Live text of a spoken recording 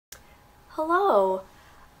Hello.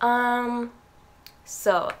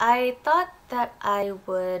 So I thought that I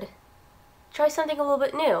would try something a little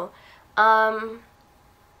bit new. Um,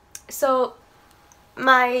 so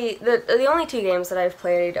the only two games that I've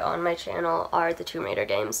played on my channel are the Tomb Raider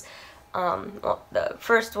games. Well, the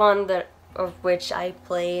first one of which I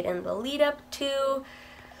played in the lead up to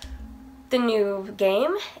the new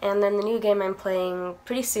game, and then the new game I'm playing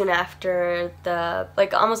pretty soon after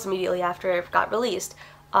almost immediately after it got released.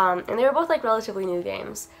 And they were both like relatively new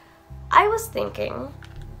games. I was thinking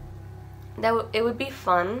that it would be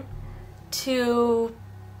fun to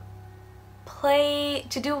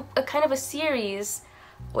do a kind of a series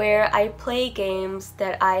where I play games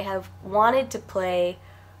that I have wanted to play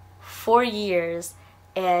for years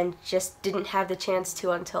and just didn't have the chance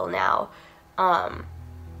to until now.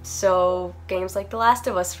 So games like The Last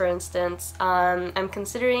of Us, for instance. I'm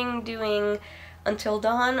considering doing Until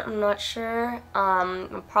Dawn. I'm not sure.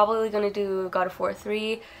 I'm probably gonna do God of War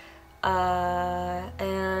 3.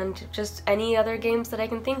 And just any other games that I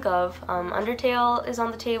can think of. Undertale is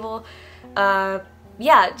on the table.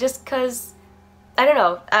 Yeah, just cause, I don't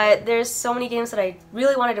know, there's so many games that I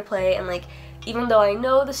really wanted to play, and like, even though I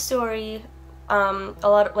know the story, a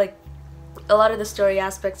lot of the story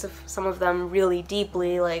aspects of some of them really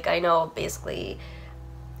deeply, like I know basically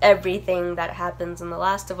everything that happens in The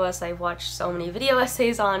Last of Us. I've watched so many video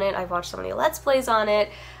essays on it, I've watched so many Let's Plays on it,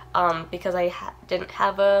 because I didn't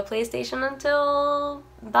have a PlayStation until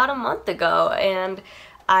about a month ago, and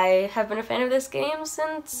I have been a fan of this game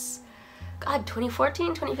since, God,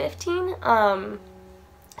 2014, 2015?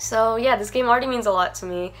 So yeah, this game already means a lot to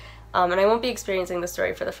me, and I won't be experiencing the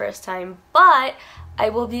story for the first time, but I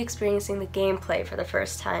will be experiencing the gameplay for the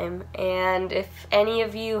first time, and if any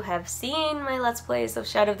of you have seen my Let's Plays of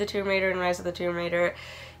Shadow of the Tomb Raider and Rise of the Tomb Raider,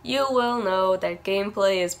 you will know that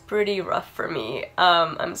gameplay is pretty rough for me.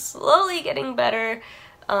 I'm slowly getting better.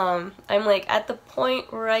 I'm like at the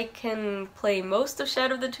point where I can play most of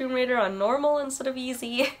Shadow of the Tomb Raider on normal instead of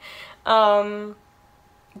easy. But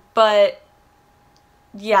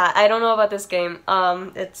yeah, I don't know about this game.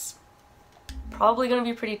 It's probably gonna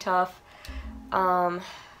be pretty tough. Oh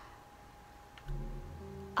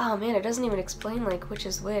man, it doesn't even explain like which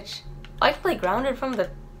is which. Oh, I can play grounded from the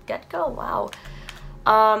get-go? Wow.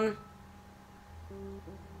 Can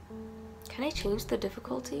I change the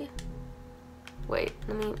difficulty? Wait,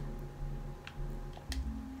 let me...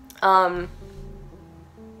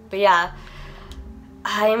 But yeah,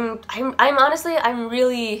 I'm honestly, I'm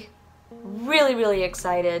really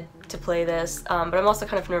excited to play this, but I'm also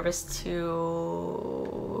kind of nervous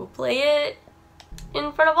to play it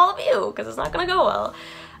in front of all of you, because it's not gonna go well.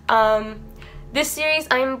 This series,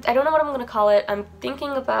 I don't know what I'm gonna call it. I'm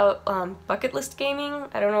thinking about bucket list gaming.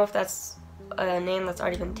 I don't know if that's a name that's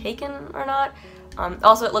already been taken or not.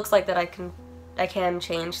 Also, it looks like that I can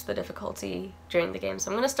change the difficulty during the game, so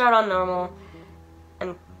I'm gonna start on normal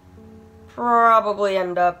and probably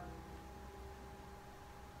end up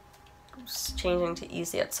changing to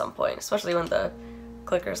easy at some point, especially when the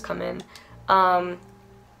clickers come in.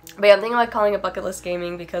 But yeah, I'm thinking about calling it bucket list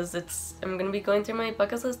gaming because I'm going to be going through my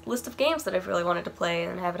bucket list of games that I've really wanted to play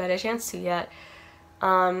and haven't had a chance to yet.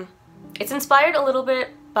 It's inspired a little bit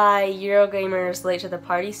by Eurogamer's Late to the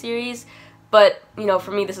Party series, but, you know, for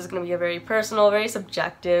me this is going to be a very personal, very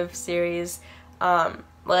subjective series.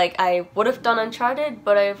 Like, I would have done Uncharted,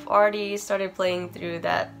 but I've already started playing through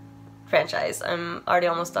that franchise. I'm already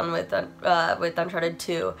almost done with Uncharted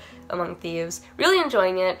 2, Among Thieves. Really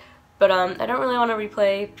enjoying it. But I don't really want to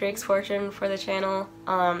replay Drake's Fortune for the channel.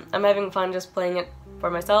 I'm having fun just playing it for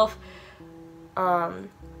myself. And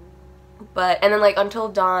then like Until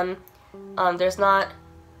Dawn, there's not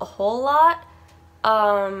a whole lot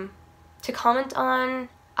to comment on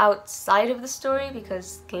outside of the story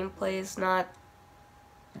because gameplay is not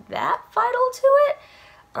that vital to it,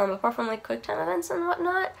 apart from like quick time events and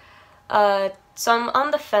whatnot. So I'm on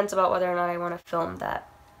the fence about whether or not I want to film that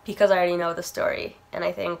because I already know the story, and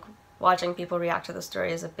I think watching people react to the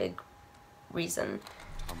story is a big reason.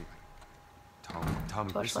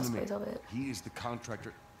 Tommy, listen to me. Of it. He is the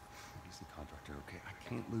contractor. He's the contractor, okay? I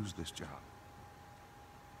can't lose this job.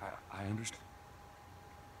 I understand.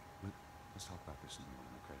 Let's talk about this in the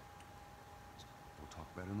morning, okay? We'll talk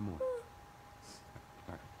about it in the morning.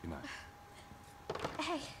 All right, good night.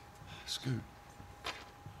 Hey. Scoot.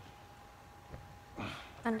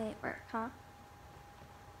 Monday at work, huh?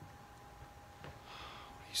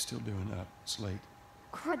 He's still doing up. It's late.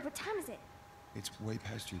 Crud, what time is it? It's way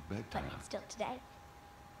past your But bedtime. it's still today.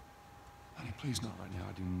 Honey, please not right now.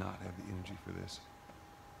 I do not have the energy for this.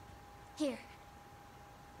 Here,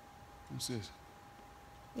 What's this?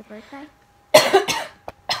 your birthday?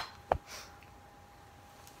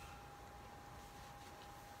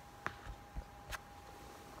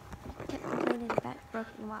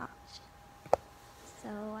 and watch. So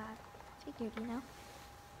I figured, you know.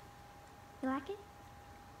 You like it?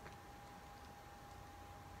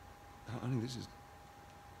 Honey, this is...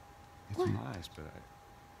 It's What? nice, but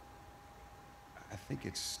I think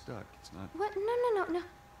it's stuck. It's not... What? No.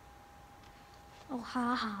 Oh,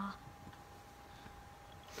 ha ha.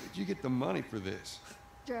 Where did you get the money for this?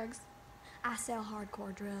 Drugs. I sell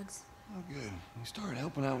hardcore drugs. Oh, good. You started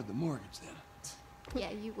helping out with the mortgage then.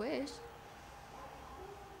 Yeah, you wish.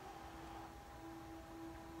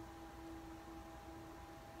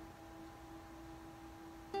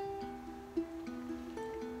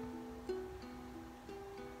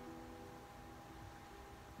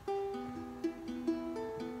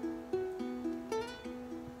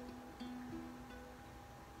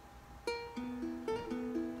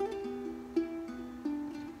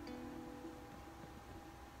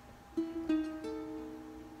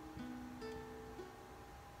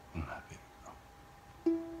 I'm not baby girl.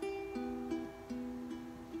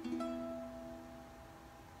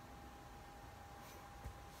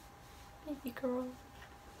 Baby girl.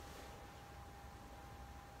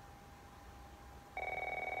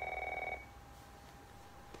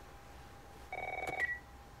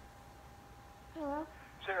 Hello?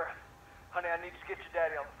 Sarah, honey, I need to get your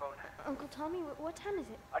daddy on the phone. Uncle Tommy, what time is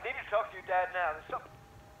it? I need to talk to your dad now. There's something...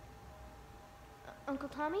 Uncle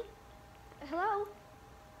Tommy? Hello?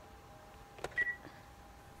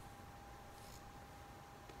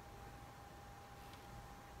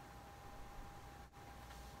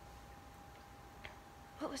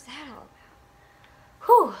 What was that all about?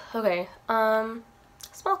 Whew, okay.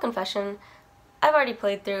 Small confession. I've already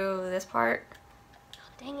played through this part. Oh,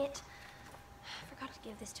 dang it. I forgot to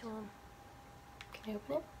give this to him. Can I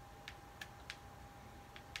open it?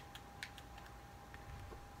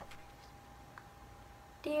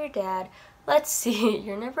 Dear Dad, let's see.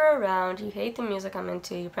 You're never around. You hate the music I'm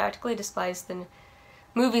into. You practically despise the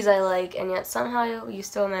movies I like, and yet somehow you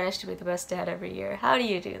still manage to be the best dad every year. How do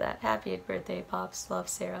you do that? Happy birthday, Pops. Love,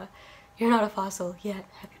 Sarah. You're not a fossil yet.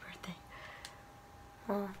 Happy birthday.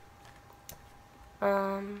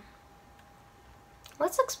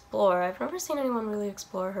 Let's explore. I've never seen anyone really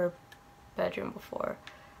explore her bedroom before.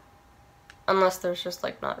 Unless there's just,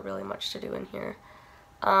 like, not really much to do in here.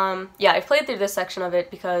 Yeah, I've played through this section of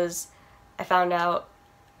it because I found out...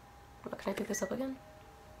 What, can I pick this up again?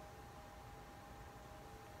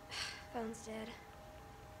 Phone's dead.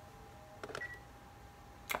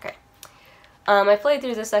 Okay. I played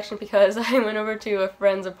through this section because I went over to a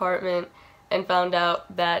friend's apartment and found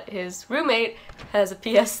out that his roommate has a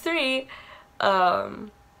PS3,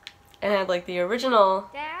 and had, like, the original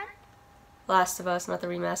Dad? Last of Us, not the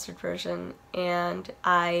remastered version, and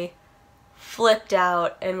I flipped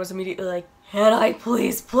out and was immediately like, can I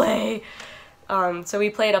please play? So we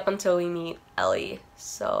played up until we meet Ellie,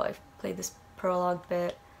 so I've played this prologue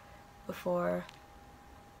bit before,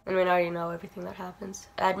 and we already know everything that happens.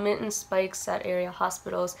 Admittance spikes at area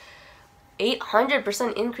hospitals.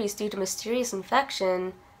 800% increase due to mysterious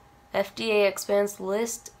infection. FDA expands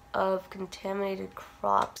list of contaminated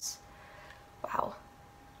crops. Wow.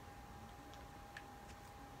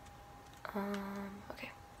 Okay.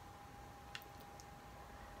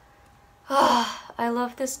 I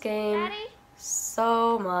love this game Daddy?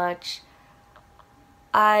 so much.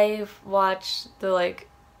 I've watched the, like,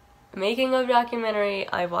 making of documentary.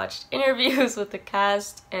 I've watched interviews with the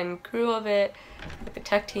cast and crew of it, with the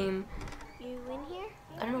tech team. You in here?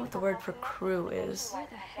 I don't know what the word for crew is. Where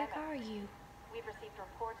the heck are you? We've received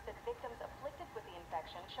reports that victims afflicted with the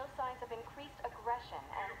infection show signs of increased aggression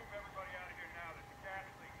and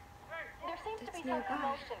there seems to be some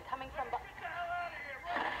commotion coming from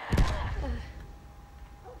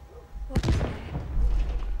What was that?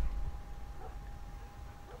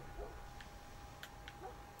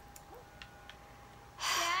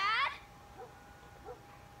 Dad?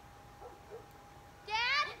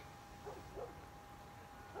 Dad?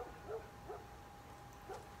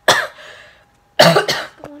 What's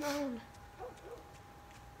going on?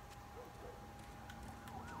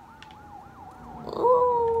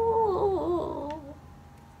 Ooh.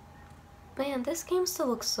 Man, this game still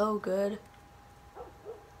looks so good.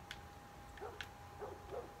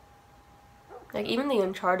 Like, even the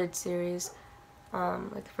Uncharted series,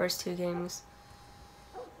 like the first two games.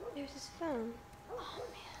 There's his phone. Oh,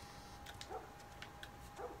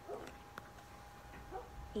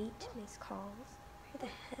 man. 8 missed calls. Where the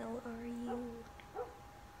hell are you?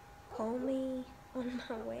 Call me on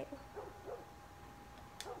my way.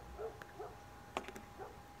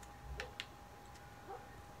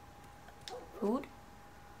 Food?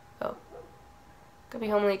 Oh. Gonna be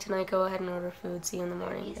home late tonight. Go ahead and order food. See you in the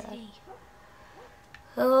morning, Where is Dad. he?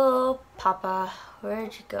 Oh, Papa,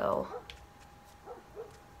 where'd you go?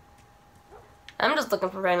 I'm just looking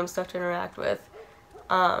for random stuff to interact with.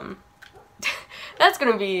 That's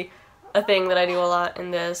gonna be a thing that I do a lot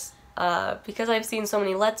in this. Because I've seen so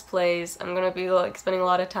many Let's Plays, I'm gonna be like spending a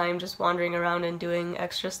lot of time just wandering around and doing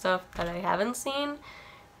extra stuff that I haven't seen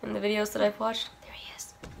in the videos that I've watched. There he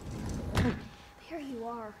is. There you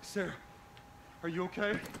are. Sarah, are you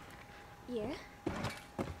okay? Yeah?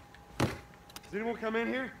 Does anyone come in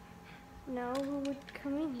here? No, who would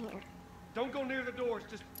come in here? Don't go near the doors.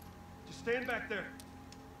 Just stand back there.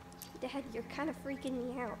 Dad, you're kind of freaking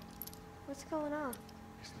me out. What's going on?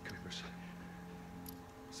 It's the Coopers.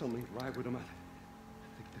 Something's right with them. I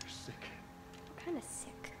think they're sick. I'm kind of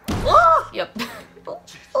sick. Yep.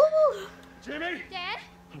 Jimmy! Dad?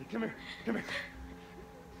 Honey, come here. Come here.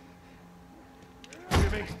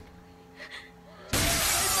 Jimmy!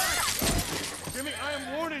 Jimmy, I am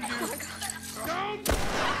warning you. Don't!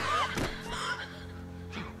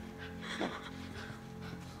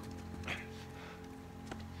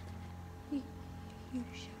 You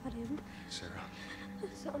shot him. Sarah.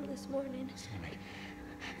 I saw him this morning. Sammy,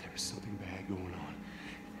 there is something bad going on.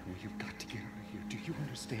 And we've got to get out of here. Do you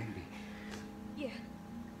understand me? Yeah.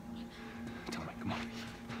 Tell me, come on.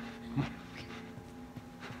 Come on.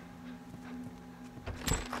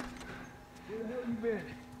 Where the hell you been?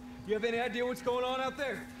 You have any idea what's going on out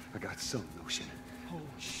there? I got some notion. Holy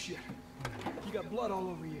shit. You got blood all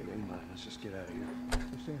over you. Never mind, let's just get out of here.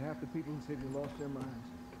 They're saying half the people in the city lost their minds.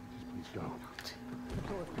 Just please go.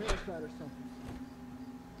 So it's parasite or something.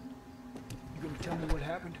 You gonna tell me what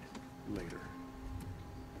happened? Later.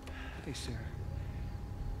 Hey, Sarah.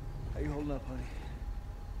 How you holding up, honey?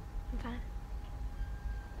 I'm fine.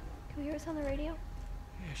 Can we hear us on the radio?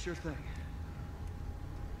 Yeah, sure thing.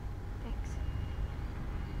 Thanks.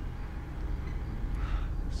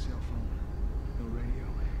 No cell phone. No radio.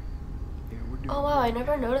 Yeah, we're doing Oh wow, I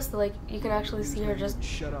never noticed that like you can actually see her just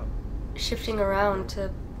Shut up. shifting around to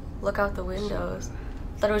look out the windows.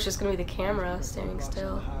 Thought it was just gonna be the camera standing Box on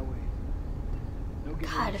still. the highway. No getting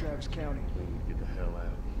God. into Travis County. We need to get the hell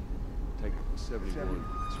out. Take 71.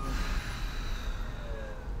 That's right.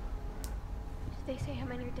 Did they say how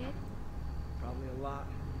many are dead? Probably a lot.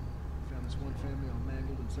 Found this one family all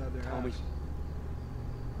mangled inside their Tommy. house.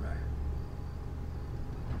 Right.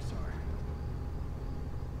 I'm sorry.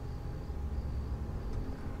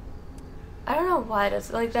 I don't know why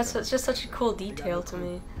that's like that's just such a cool detail to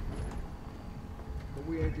me. But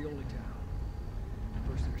we ain't the only town.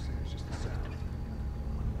 First they're saying it's just the south.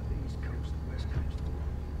 What about the east coast, the west coast?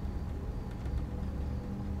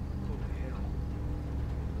 Holy hell.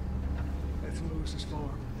 That's Lewis's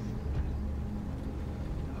farm.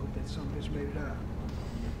 I hope that son just made it out.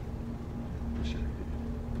 For sure he did.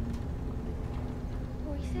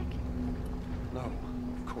 Were we sick? No,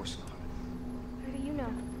 of course not. How do you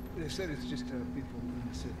know? They said it's just people in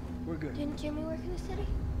the city. We're good. Didn't Jimmy work in the city?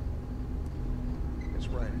 That's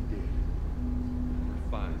right, he did.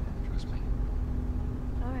 We're fine, trust me.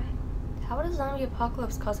 Alright. How would a zombie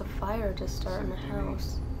apocalypse cause a fire to start in a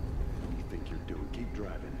house? What do you think you're doing? Keep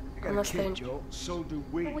driving. You got Unless a kid, they- Joe. So do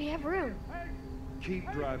we. But we have room.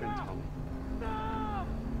 Keep driving, Tommy. I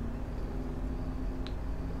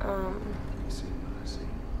see what I see.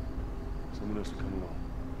 Someone else will come along.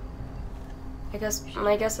 I guess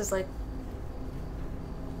my guess is like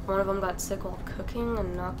one of them got sick while cooking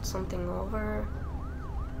and knocked something over,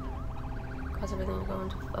 caused everything to go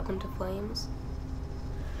up into flames.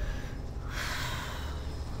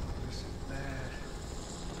 This is bad.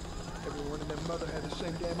 Everyone and their mother had the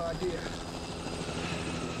same damn idea.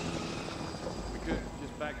 We good.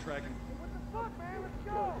 Just backtracking.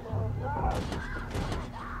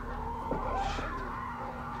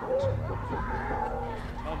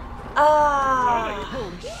 Ah!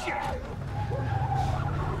 Holy shit!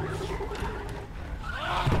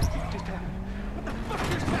 Just happened. What the fuck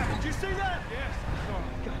just happened? Did you see that? Yes, sorry.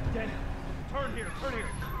 God damn it. Turn here, turn here.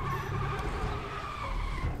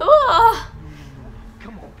 Ah!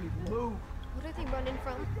 Come on, people, move. What are they running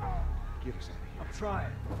from? Get us out of here. I'm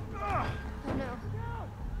trying. Oh no.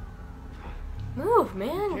 Move,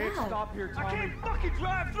 man! Can't God. stop here, Tommy. I can't fucking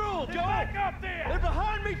drive through them, Joe! Back up there! They're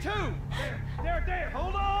behind me, too! There!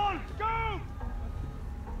 Hold on! Go!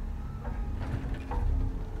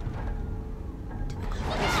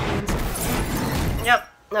 Yep.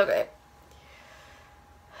 Okay.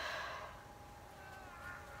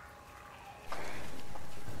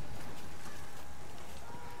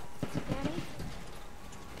 Danny?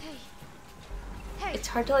 Hey. Hey. It's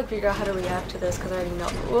hard to like figure out how to react to this because I already know.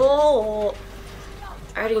 Oh,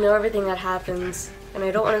 I already know everything that happens, and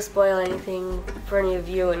I don't want to spoil anything for any of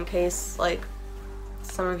you in case like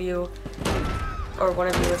some of you, or one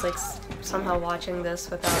of you is like somehow watching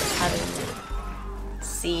this without having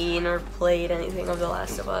seen or played anything of The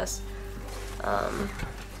Last of Us.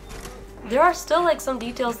 There are still like some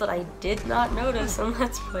details that I did not notice in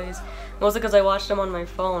Let's Plays, mostly because I watched them on my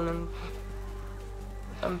phone and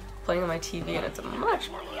I'm playing on my TV and it's a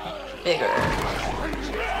much bigger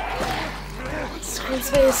screen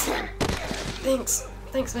space.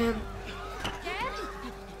 Thanks, man.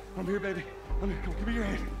 I'm here, baby. I'm here. Come, give me your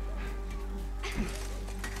hand.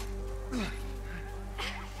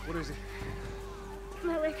 What is it?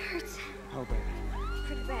 My leg hurts How bad?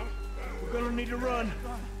 pretty bad. We're gonna need to run.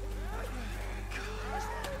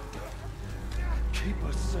 Keep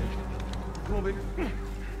us safe. Come on, baby.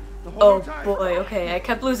 Now, hold Oh on tight. boy, okay, I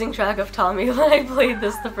kept losing track of Tommy when I played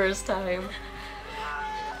this the first time.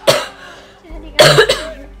 Daddy got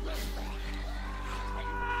tired.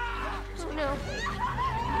 Oh no.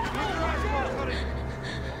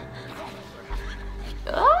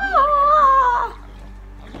 Ah!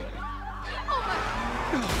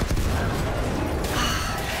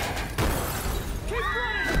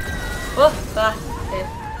 Woof, okay.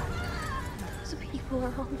 Those people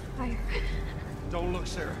are on fire. Don't look,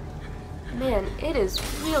 Sarah. Man, it is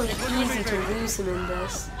really easy to lose him in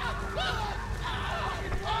this.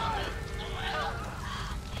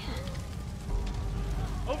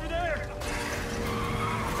 Over there.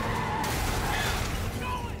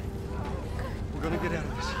 We're gonna get out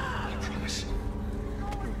of this. I promise.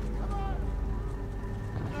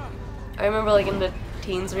 I remember like in the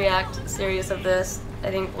Teens React series of this, I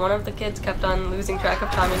think one of the kids kept on losing track of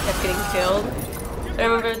Tommy and kept getting killed. I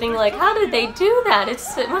remember thinking like, how did they do that? It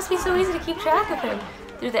must be so easy to keep track of him.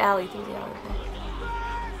 Through the alley.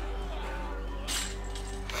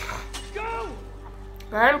 Go.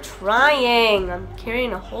 I'm trying. I'm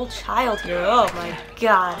carrying a whole child here. Oh my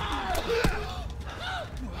god.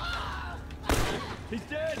 He's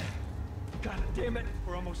dead. God damn it.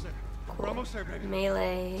 We're almost there. We're almost there, baby.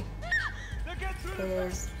 Melee Now get through the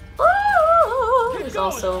is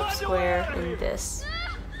also square in this.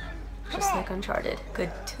 Just like Uncharted.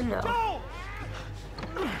 Good to know. Go.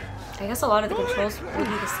 I guess a lot of the controls will be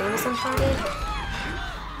the same as Uncharted.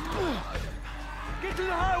 Get to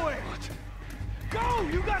the highway. Go.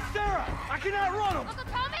 You got Sarah. I can outrun him. Uncle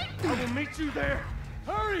Tommy? I will meet you there.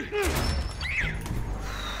 Hurry. Daddy,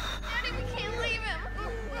 we can't leave him.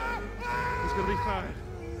 He's gonna be fine.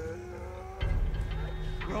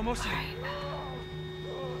 We're almost there.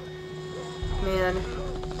 Man,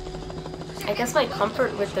 I guess my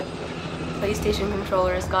comfort with the PlayStation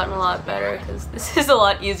controller has gotten a lot better because this is a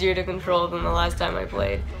lot easier to control than the last time I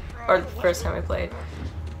played, or the first time I played.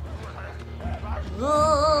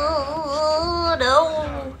 Oh,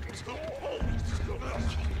 no. It's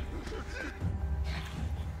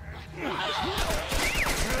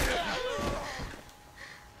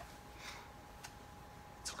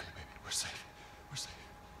okay, baby. We're safe. We're safe.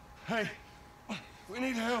 Hey, we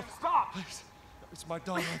need help. Stop. Please. It's my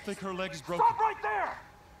daughter. I think her leg is broken. Stop right there.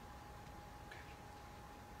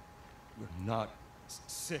 We're not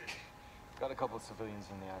sick. Got a couple of civilians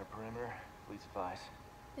in the outer perimeter. Please advise.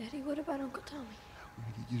 Daddy, what about Uncle Tommy? We're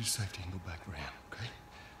gonna get you to safety and go back to Ram, okay?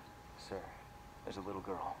 Sir, there's a little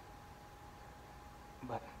girl.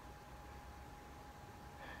 But...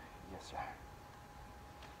 Yes, sir.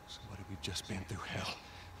 Somebody, we've just been through hell.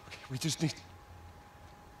 Okay, we just need...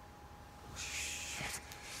 Oh, shit.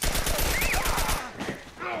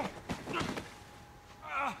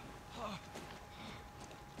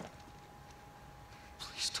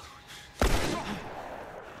 Please don't.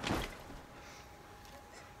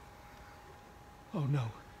 Oh, no.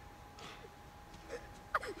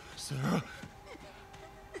 Sarah.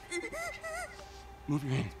 Move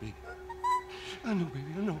your hands, baby. I know, baby,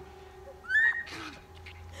 I know.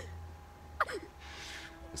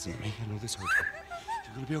 Listen to me, I know this hurts.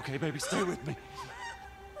 You're gonna be okay, baby. Stay with me.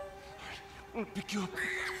 I'm gonna pick you up.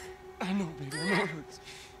 I know, baby, I know it hurts.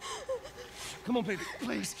 Come on, baby,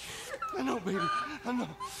 please. I know, baby, I know.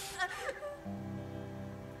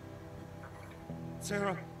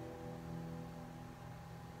 Sarah.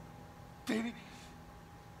 Baby.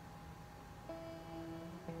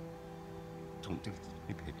 Don't do this to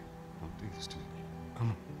me, baby. Don't do this to me. Come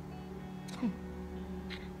on. Come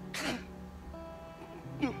on.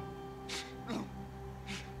 No. No. No.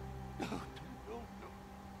 No. No. No.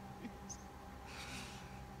 Please.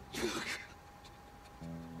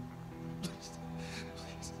 Please. Please.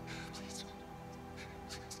 Please.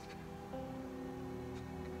 Please.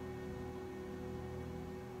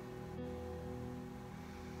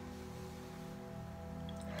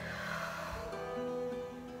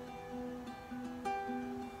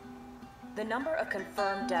 The number of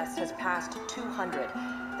confirmed deaths has passed 200.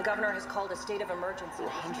 The governor has called a state of emergency. There are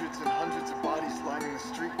hundreds and hundreds of bodies lining the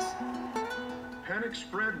streets. Panic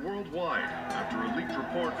spread worldwide after a leaked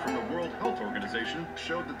report from the World Health Organization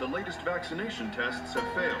showed that the latest vaccination tests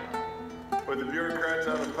have failed. With the bureaucrats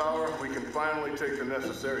out of power, we can finally take the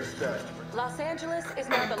necessary steps. Los Angeles is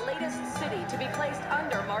now the latest city to be placed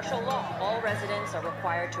under martial law. All residents are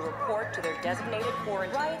required to report to their designated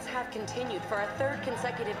quarantine. Riots have continued for a third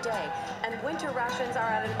consecutive day, and winter rations are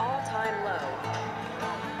at an all-time low.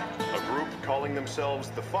 A group calling themselves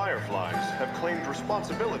the Fireflies have claimed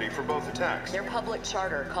responsibility for both attacks. Their public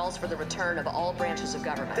charter calls for the return of all branches of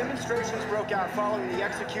government. Demonstrations broke out following the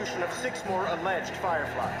execution of 6 more alleged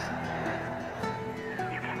Fireflies.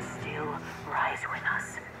 You can still rise with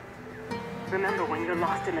us. Remember, when you're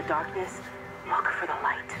lost in the darkness, look for the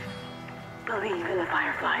light. Believe in the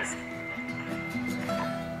Fireflies.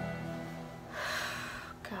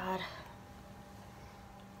 God.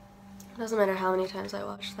 It doesn't matter how many times I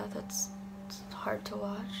watch that, it's hard to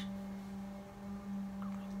watch.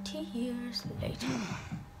 20 years later.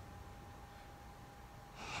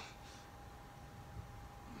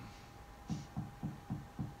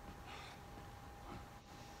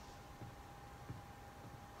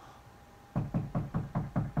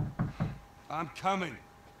 I'm coming.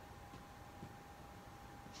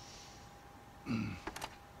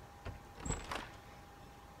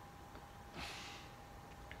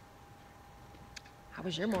 How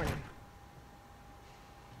was your morning?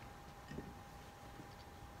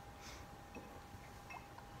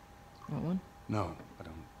 Want one? No, I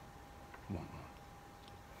don't want one.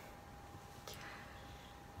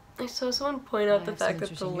 I saw someone point out the fact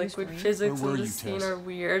that the liquid physics in this scene are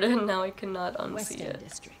weird, and now I cannot unsee it.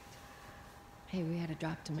 District. Hey, we had a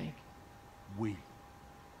drop to make. We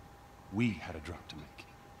had a drop to make.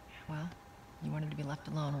 Well, you wanted to be left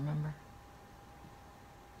alone, remember?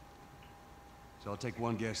 So I'll take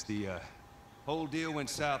one guess. The whole deal went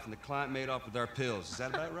south and the client made off with our pills. Is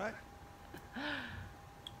that about right?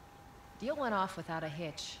 Deal went off without a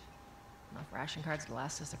hitch. Enough ration cards to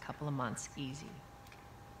last us a couple of months, easy.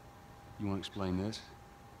 You want to explain this?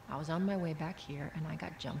 I was on my way back here and I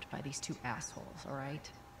got jumped by these 2 assholes, all right?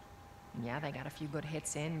 And yeah, they got a few good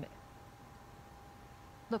hits in, but...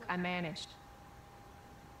 Look, I managed.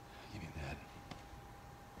 Give me that.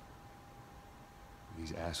 Are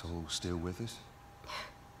these assholes still with us?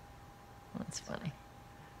 That's funny.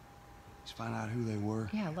 Just find out who they were.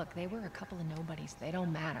 Yeah, look, they were a couple of nobodies. They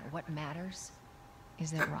don't matter. What matters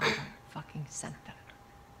is that Robert fucking sent them.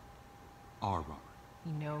 Our Robert.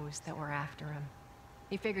 He knows that we're after him.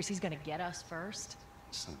 He figures he's gonna get us first.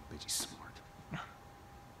 Son of a bitch, he's smart. No.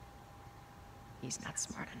 He's not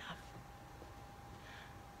smart enough.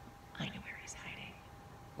 I know where he's hiding.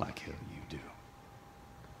 Like hell you do.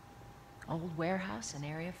 Old warehouse in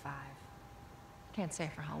Area 5. Can't say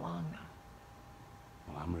for how long, though.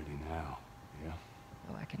 Well, I'm ready now, yeah?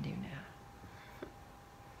 Oh, I can do now.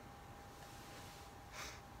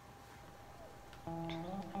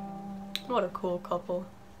 What a cool couple.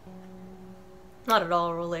 Not at all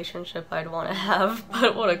a relationship I'd want to have,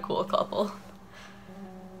 but what a cool couple.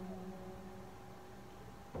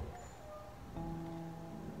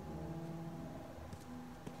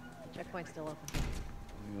 Checkpoint's still open.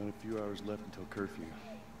 Only got a few hours left until curfew.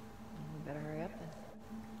 We better hurry up then.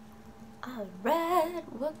 Alright,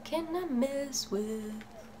 what can I mess with?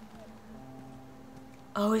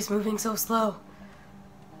 Oh, he's moving so slow.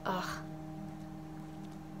 Ugh.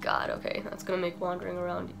 God, okay, that's gonna make wandering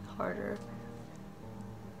around harder.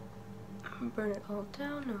 Burn it all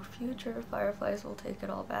down, no future. Fireflies will take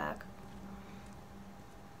it all back.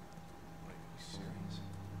 Are you serious?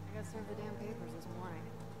 I got served the damn papers this morning.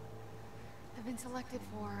 I've been selected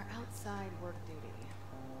for outside work duty.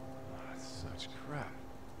 Oh, that's such crap.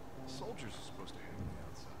 Soldiers are supposed to handle the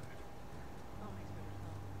outside.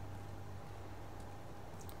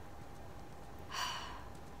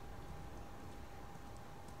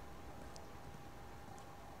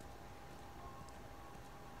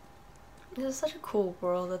 This is such a cool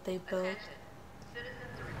world that they built.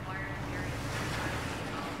 Citizens are required to carry at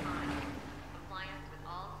all times. Compliance with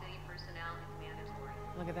all city personnel is mandatory.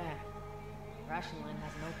 Look at that. Ration line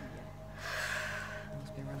hasn't opened yet.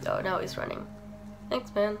 Must be running. Oh, now he's running.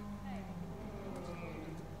 Thanks, man.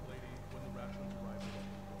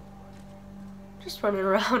 Just running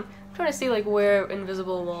around. I'm trying to see like where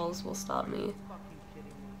invisible walls will stop me.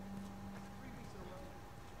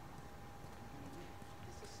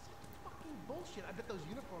 Bullshit. I bet those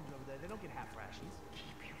uniforms over there, they don't get half rations.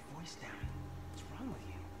 Keep your voice down. What's wrong with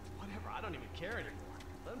you? Whatever, I don't even care anymore.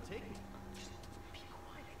 Let them take me. Just be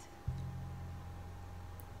quiet.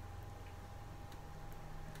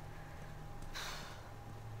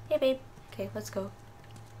 Hey, babe. Okay, let's go.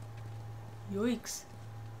 Yikes.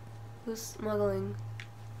 Who's smuggling?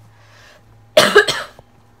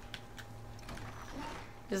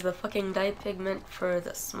 Is the fucking dye pigment for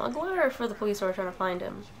the smuggler or for the police who are trying to find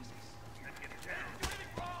him?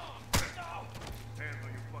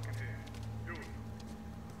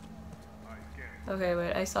 Okay,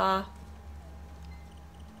 wait, I saw...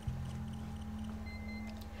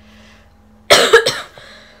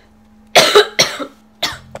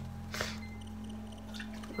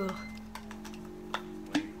 Ugh.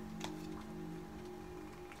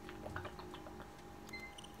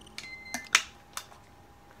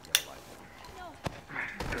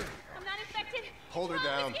 Hold her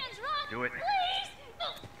down. Do it. Please!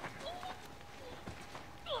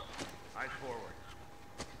 Eyes forward.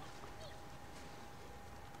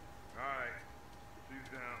 Alright. She's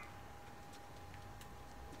down.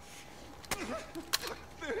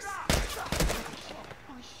 This.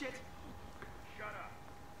 Oh shit. Shut up.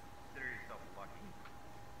 Consider yourself lucky.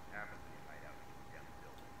 Happens when you hide out in a condemned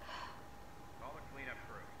building. Call the cleanup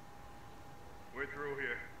crew. We're through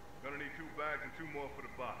here. Gonna need 2 bags and 2 more for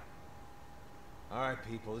the box. All right,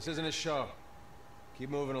 people, this isn't a show. Keep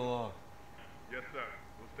moving along. Yes, sir.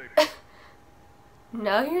 We'll stay.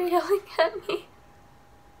 Now you're yelling at me?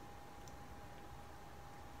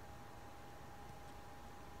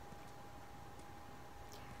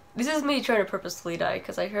 This is me trying to purposefully die,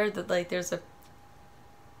 because I heard that, like, there's a...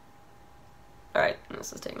 Alright,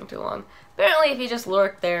 this is taking too long. Apparently, if you just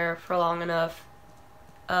lurk there for long enough,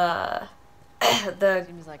 the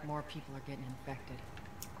Seems like more people are getting infected.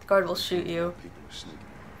 guard will shoot you. People are sneaking.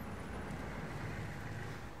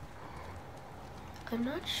 I'm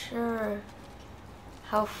not sure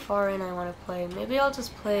how far in I want to play. Maybe I'll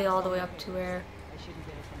just play all the way up to where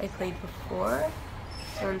I played before.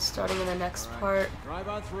 So then starting in the next part, Drive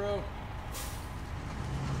on through.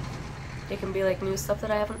 it can be like new stuff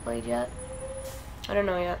that I haven't played yet. I don't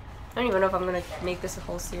know yet. I don't even know if I'm gonna make this a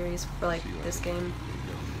whole series for like this game.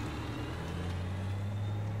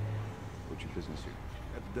 What's your business here?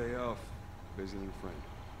 Had the day off. Visiting a friend.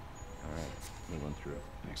 All right, we'll run through.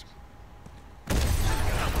 Thanks.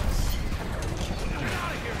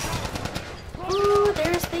 Ooh,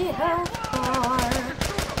 there's the health bar.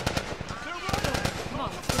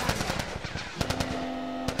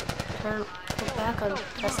 Turn, go back on,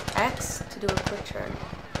 press X to do a quick turn.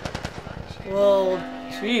 Well,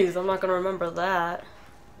 jeez, I'm not gonna remember that.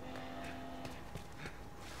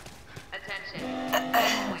 Attention.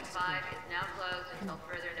 Point 5 is now closed until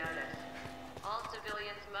further notice. All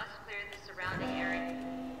civilians must clear the surrounding area.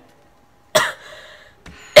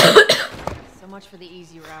 So much for the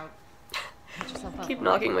easy route. Put yourself up. Keep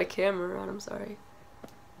knocking my camera around, I'm sorry.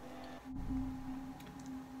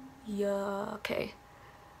 Yeah, okay.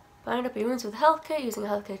 Bind up your wounds with a health kit. Using a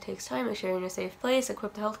health kit takes time. Make sure you're in a safe place.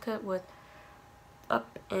 Equip the health kit with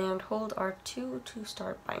up and hold R2 to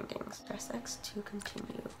start bindings. Press X to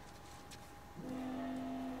continue.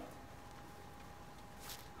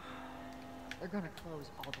 They're gonna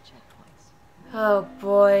close all the checkpoints. Oh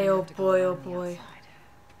boy, oh boy, oh boy.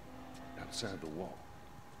 Outside the wall.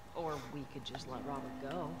 Or we could just let Robert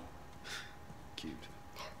go. Cute.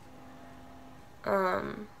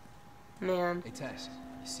 Man. Hey, Tess,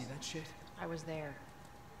 you see that shit? I was there.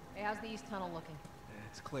 Hey, how's the east tunnel looking? Yeah,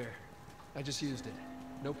 it's clear. I just used it.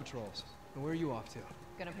 No patrols. And where are you off to?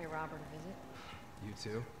 Gonna pay Robert a visit? You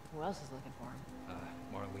too? Who else is looking for him?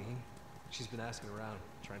 Marlene. She's been asking around,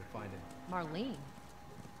 trying to find him. Marlene?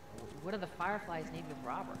 What do the Fireflies need with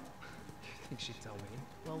Robert? You think she'd tell me?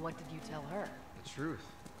 Well, what did you tell her? The truth.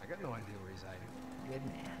 I got no idea where he's hiding. Good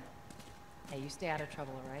man. Hey, you stay out of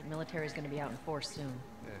trouble, all right? Military's gonna be out in force soon.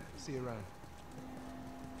 Yeah, see you around.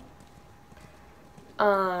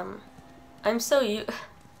 I'm so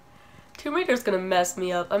Tomb Raider's gonna mess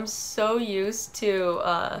me up. I'm so used to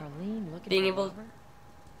Marlene, being able. Robert?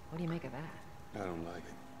 What do you make of that? I don't like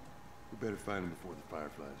it. We better find him before the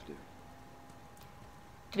Fireflies do.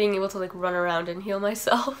 Being able to like run around and heal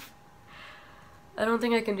myself. I don't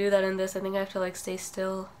think I can do that in this. I think I have to like stay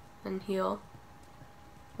still and heal.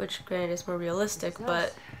 Which, granted, is more realistic,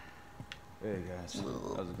 but... Hey guys,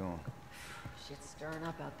 how's it going? Shit's stirring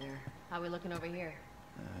up out there. How we looking over here?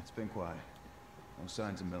 It's been quiet. No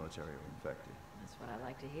signs of military or infected. That's what I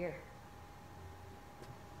like to hear.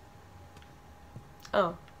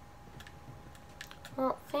 Oh.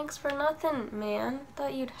 Well, thanks for nothing, man.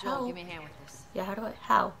 Thought you'd help. Joel, give me a hand with this. Yeah, how do I?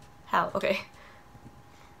 How? How? Okay.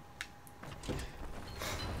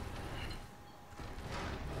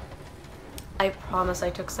 I promise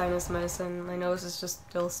I took sinus medicine. My nose is just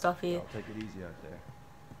still stuffy. I'll take it easy out there.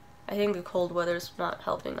 I think the cold weather's not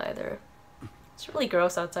helping either. It's really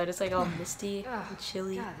gross outside. It's like all misty and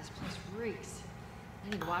chilly. God, this place reeks. I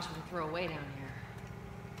need to watch what I throw away down here.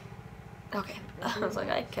 Okay. I was like,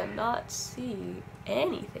 I cannot see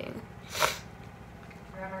anything.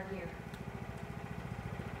 Grab our gear.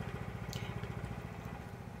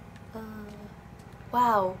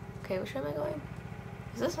 Wow. Okay, which way am I going?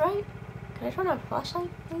 Is this right? Can I turn on a flashlight,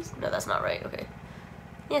 please? No, that's not right. Okay.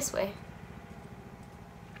 This way.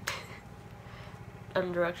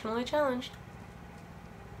 I'm directionally challenged.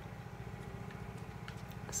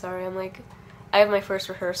 Sorry, I'm like... I have my first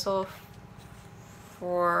rehearsal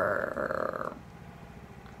for...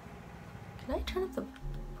 Can I turn up the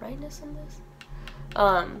brightness in this?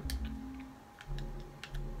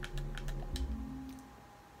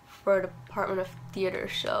 For a Department of Theater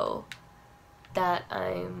show that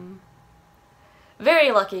I'm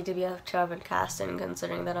very lucky to have been cast in,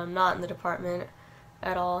 considering that I'm not in the department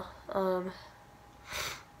at all.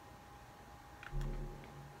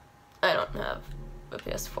 I don't have a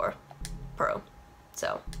PS4 Pro,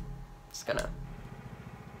 so just gonna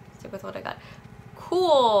stick with what I got.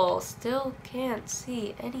 Cool! Still can't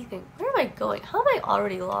see anything. Where am I going? How am I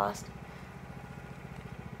already lost?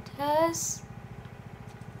 Tess?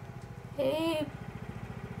 Hey,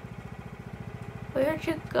 where'd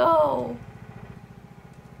you go?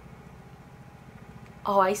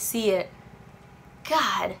 Oh, I see it.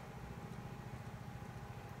 God.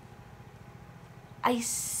 I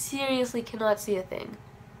seriously cannot see a thing.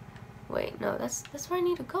 Wait, no, that's where I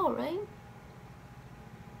need to go, right?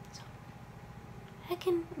 So, I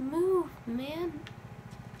can move, man.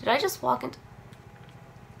 Did I just walk into...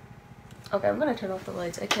 Okay, I'm gonna turn off the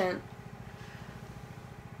lights. I can't...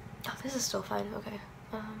 Oh, this is still fine. Okay.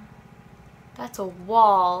 That's a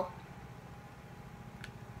wall.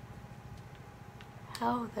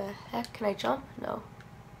 How the heck can I jump? No.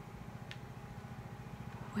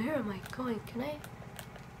 Where am I going? Can I...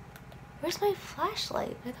 Where's my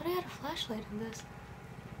flashlight? I thought I had a flashlight in this.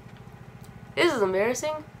 This is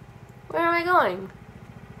embarrassing. Where am I going?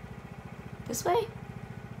 This way?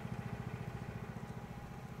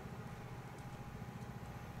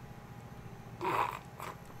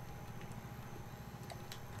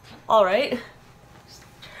 Alright.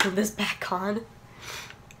 Turn this back on.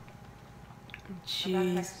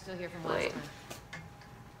 Jeez. Still here from last Wait. time.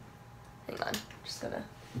 Hang on. Just gonna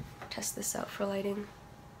test this out for lighting.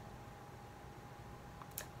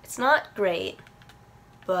 It's not great,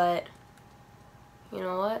 but you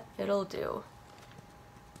know what? It'll do.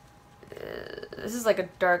 This is like a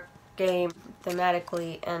dark game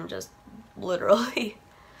thematically and just literally.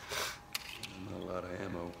 Not a lot of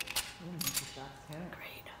ammo.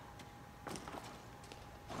 Great.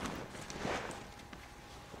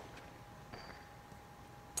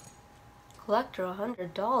 Collector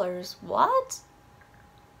 $100. What?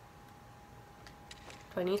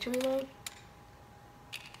 Do I need to reload?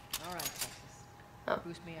 All right, Texas. Oh.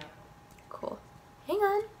 Boost me up. Cool. Hang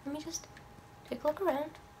on. Let me just take a look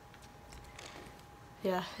around.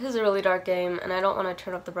 Yeah, this is a really dark game, and I don't want to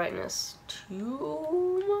turn up the brightness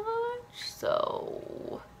too much, so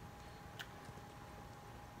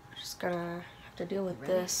I'm just gonna have to deal with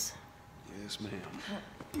this. Yes, ma'am.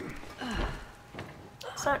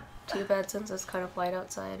 It's not too bad since it's kind of light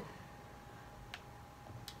outside.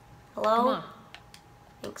 Hello? Come on.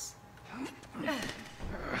 Thanks.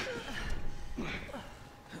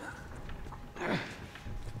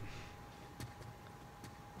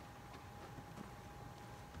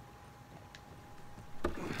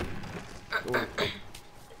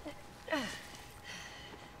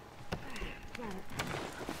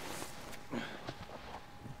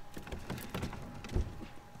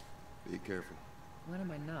 Be careful. When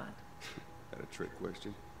am I not? That a trick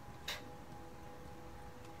question?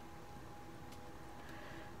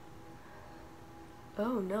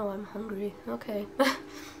 Oh no, I'm hungry. Okay.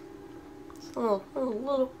 It's a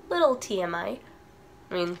little TMI.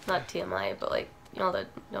 I mean, not TMI, but like, y'all that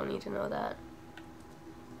don't need to know that.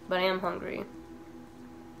 But I am hungry.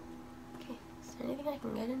 Okay, is there anything I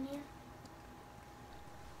can get in here?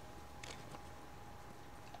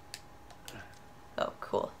 Oh,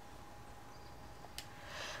 cool.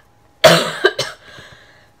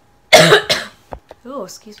 Oh,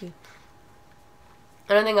 excuse me.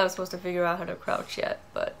 I don't think I was supposed to figure out how to crouch yet,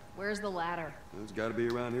 but... Where's the ladder? It's got to be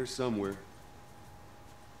around here somewhere.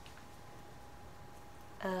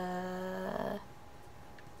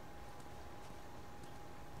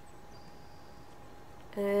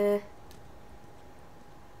 Hey,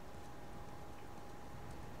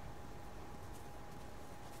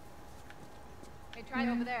 try it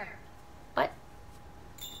over there. What?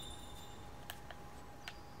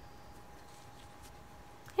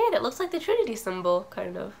 Hey, that looks looks like the Trinity symbol,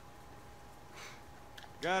 kind of.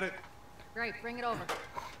 Got it. Great, bring it over.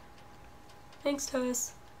 Thanks,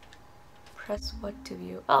 Toys. Press what to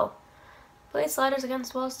view? Oh. Place sliders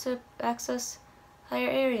against walls to access higher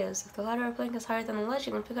areas. If the ladder or plank is higher than the ledge,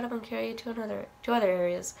 you can pick it up and carry it to other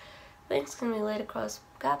areas. Planks can be laid across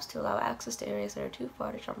gaps to allow access to areas that are too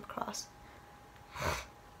far to jump across.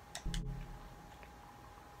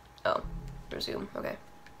 Oh. Resume. Okay.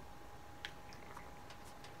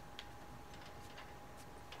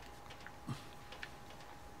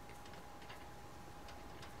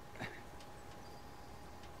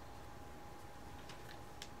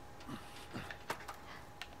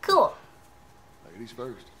 Cool. Ladies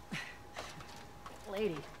first.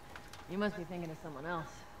 Lady, you must be thinking of someone else.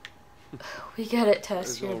 We get it,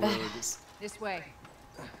 Tess. You're a badass. This way.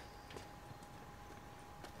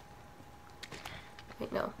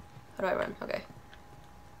 Wait, no. How do I run? Okay.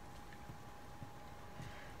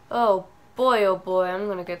 Oh boy, I'm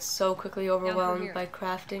gonna get so quickly overwhelmed by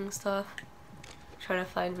crafting stuff. Trying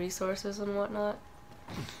to find resources and whatnot.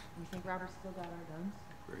 You think Robert's still got our guns?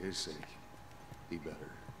 For his sake, he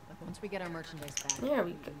better. Look, once we get our merchandise back, there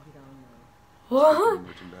we go. What?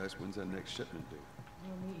 Merchandise, when's that next shipment due?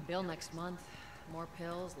 We'll meet Bill next month. More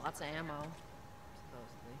pills, lots of ammo.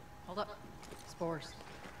 Supposedly. Hold up. Spores.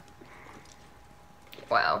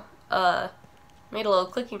 Wow. Made a little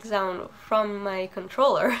clicking sound from my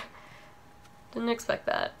controller. Didn't expect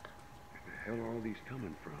that. Where the hell are all these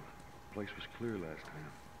coming from? The place was clear last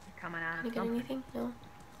time. They're coming out Can I of get something. anything? No?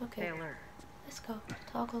 Okay. Stay alert. Let's go.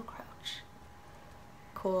 Toggle crouch.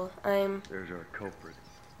 Cool. I'm... There's our culprit.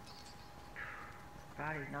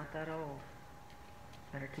 Body's not that old.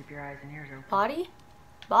 Better keep your eyes and ears open. Body?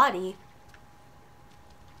 Body?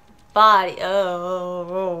 Body.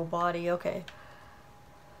 Oh, body. Okay.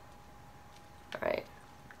 Alright.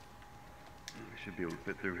 We should be able to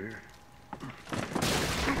fit through here.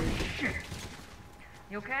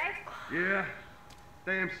 You okay? Yeah.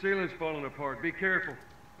 Damn ceiling's falling apart. Be careful.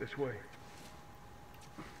 This way.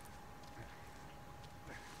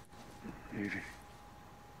 Easy.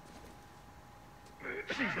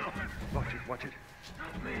 Watch it, watch it.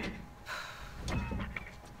 Not me.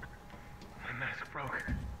 My mask broke.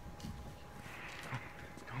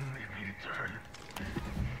 Don't leave me to turn.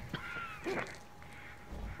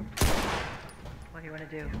 What do you want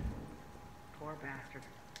to do? Poor bastard.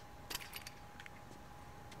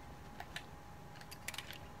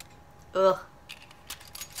 Ugh.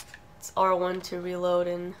 It's R1 to reload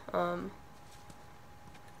in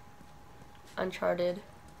Uncharted.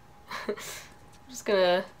 I'm just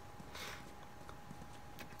gonna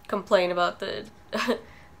complain about the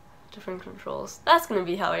different controls. That's gonna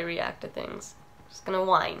be how I react to things. Just gonna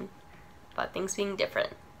whine about things being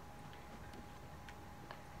different.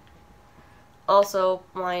 Also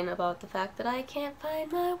whine about the fact that I can't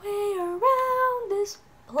find my way around this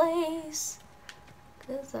place.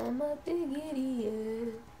 'Cause I'm a big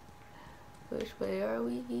idiot. Which way are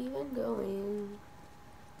we even going?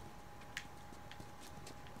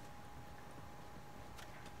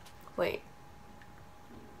 Wait.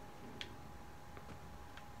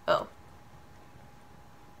 Oh.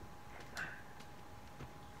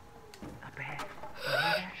 Up ahead.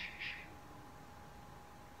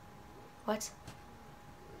 What?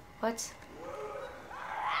 What?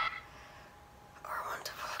 R1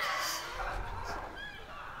 to focus.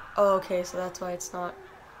 Oh, okay, so that's why it's not.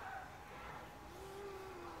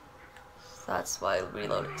 That's why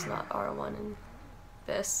reload is not R1 in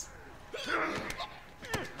this.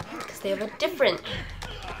 Because they have a different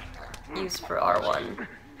use for R1.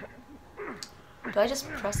 Do I just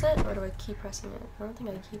press it, or do I keep pressing it? I don't think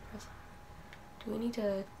I keep pressing it. Do we need to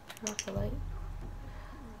turn off the light?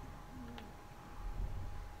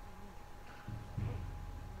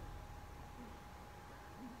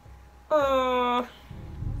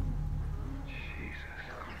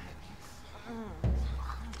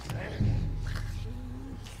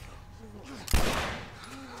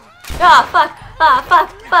 Ah, fuck! Ah,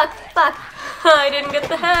 fuck! I didn't get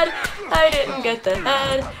the head! I didn't get the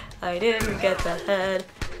head! I didn't get the head!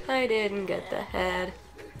 I didn't get the head!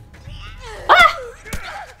 Ah!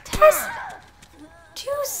 Tess!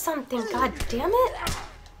 Do something, god damn it!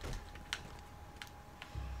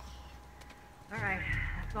 Alright,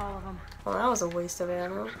 that's all of them. Well, that was a waste of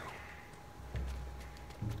ammo.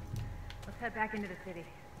 Let's head back into the city.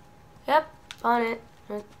 Yep, on it.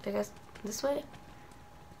 I guess this way?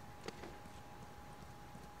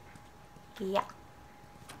 Yeah.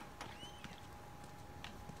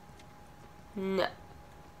 No.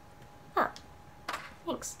 Ah.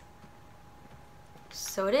 Thanks.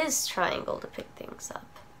 So it is triangle to pick things up.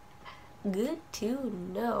 Good to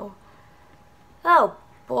know. Oh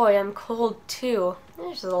boy, I'm cold too.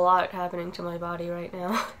 There's a lot happening to my body right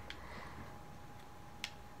now.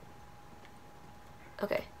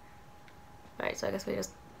 Okay. Alright, so I guess we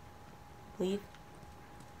just leave.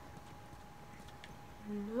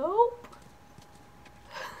 Nope.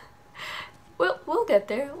 We'll get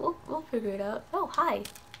there. We'll figure it out. Oh, hi.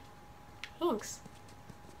 Thanks.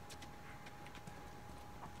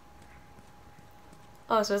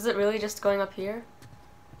 Oh, so is it really just going up here?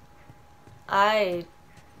 I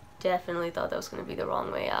definitely thought that was going to be the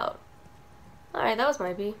wrong way out. Alright, that was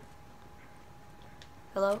my B.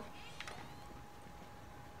 Hello?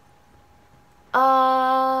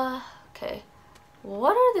 Okay.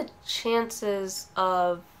 What are the chances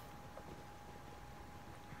of,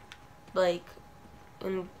 like,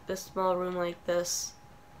 in this small room like this,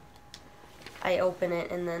 I open it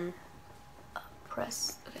and then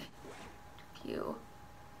press, okay, Q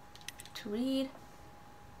to read.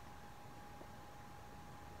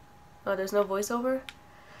 Oh, there's no voiceover?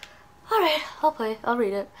 Alright, I'll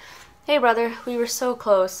read it. Hey brother, we were so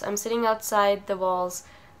close. I'm sitting outside the walls,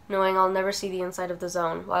 knowing I'll never see the inside of the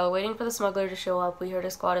zone. While waiting for the smuggler to show up, we heard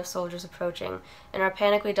a squad of soldiers approaching. In our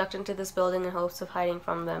panic, we ducked into this building in hopes of hiding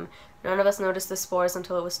from them. None of us noticed the spores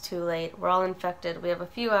until it was too late. We're all infected. We have a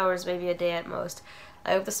few hours, maybe a day at most.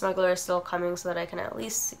 I hope the smuggler is still coming so that I can at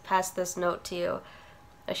least pass this note to you.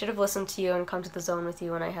 I should have listened to you and come to the zone with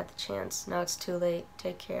you when I had the chance. Now it's too late.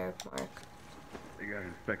 Take care, Mark. They got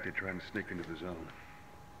infected trying to sneak into the zone.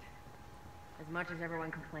 As much as everyone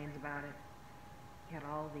complains about it, yet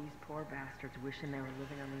all these poor bastards wishing they were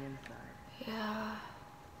living on the inside. Yeah.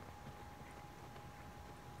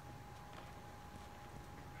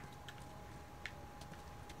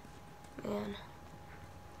 Man.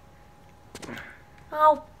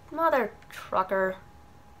 Oh, mother trucker.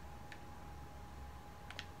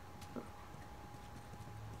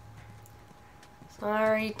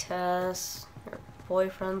 Sorry, Tess. Your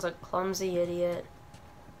boyfriend's a clumsy idiot.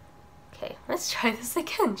 Okay, let's try this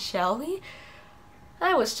again, shall we?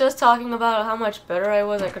 I was just talking about how much better I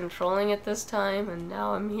was at controlling it this time, and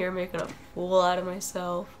now I'm here making a fool out of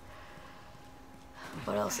myself.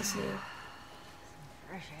 What else is new?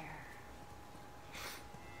 Fresh air.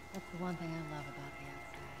 That's the one thing I love about the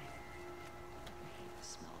outside. I hate the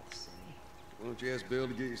smell of the city. Why don't you ask Bill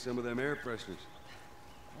to get you some of them air fresheners?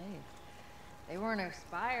 Hey, if they weren't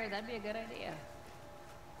expired, that'd be a good idea.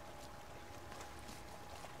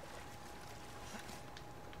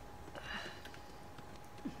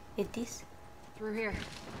 Hit this. Through here.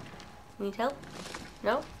 Need help?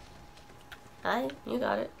 No? You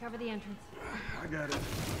got it. Cover the entrance. I got it.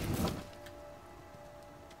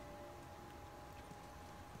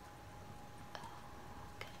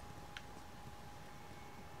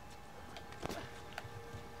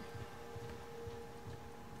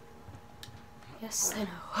 Yes, I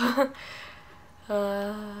know.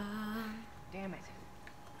 Damn it.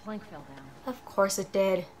 Plank fell down. Of course it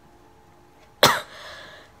did.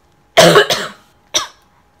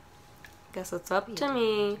 Guess it's up to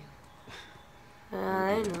me.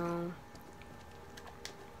 I know.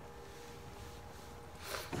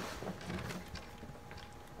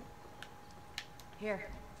 Here,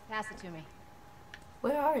 pass it to me.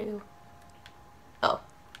 Where are you? Oh,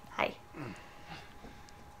 hi.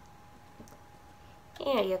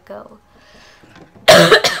 Here you go.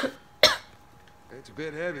 It's a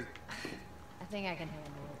bit heavy. I think I can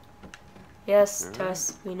handle it. Yes,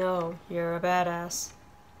 Tess, we know. You're a badass.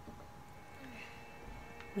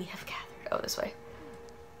 We have gathered. Oh, this way.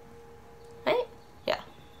 Right? Yeah.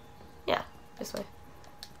 Yeah, this way.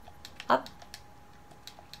 Up.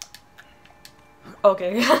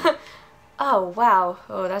 Okay. Oh, wow.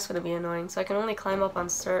 Oh, that's gonna be annoying. So I can only climb up on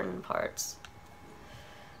certain parts.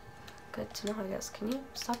 Good to know, I guess. Can you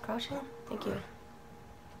stop crouching? Thank you.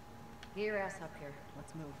 Get your ass up here.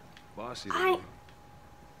 Let's move. Bossy.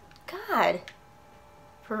 God.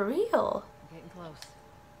 For real. I'm getting close.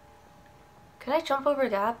 Can I jump over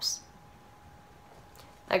gaps?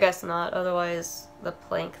 I guess not, otherwise the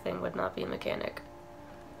plank thing would not be a mechanic.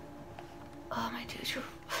 Oh my dude,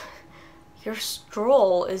 your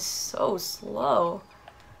stroll is so slow.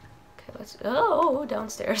 Okay, let's oh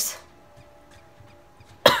downstairs.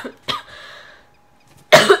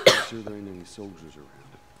 Sure there ain't any soldiers around.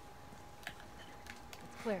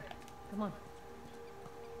 It's clear. Come on.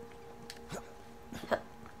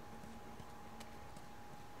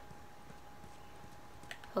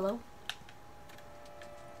 Hello?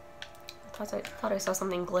 I thought I saw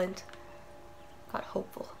something glint. Got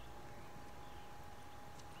hopeful.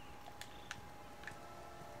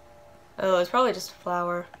 Oh, it's probably just a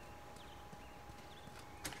flower.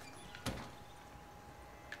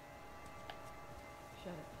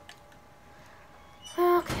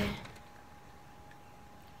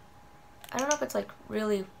 I don't know if it's like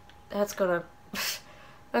really, that's gonna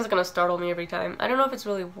startle me every time. I don't know if it's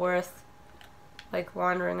really worth like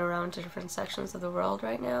wandering around to different sections of the world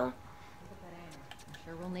right now. I'm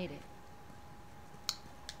sure we'll need it.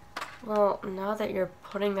 Well, now that you're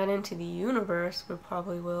putting that into the universe, we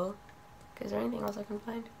probably will. Okay, is there anything else I can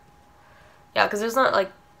find? Yeah, because there's not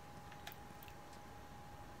like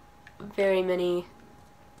very many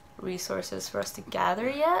resources for us to gather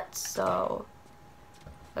yet, so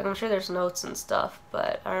like I'm sure there's notes and stuff,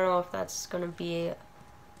 but I don't know if that's gonna be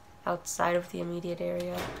outside of the immediate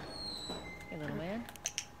area. Hey, little man.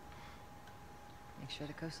 Make sure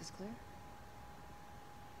the coast is clear.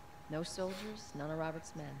 No soldiers, none of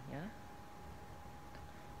Robert's men,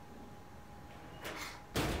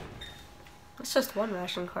 yeah? It's just one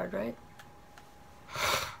ration card, right?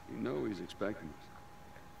 You know he's expecting us.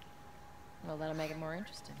 Well, that'll make it more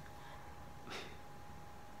interesting.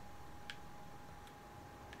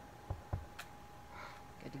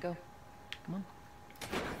 Good to go. Come on.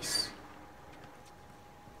 Nice.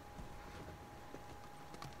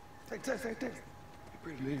 Hey,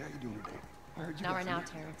 pretty lady, how you doing today? I heard you Not got right some- now,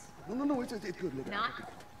 Terrence. No, it's good. Look, Not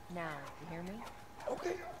now. You hear me?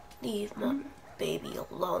 Okay. Leave my baby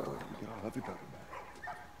alone. Get all of your puppy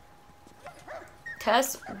back.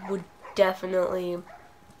 Tess would definitely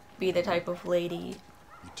be the type of lady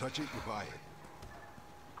You touch it, you buy it.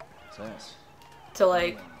 Tess. to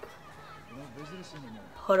like You don't visit us anymore.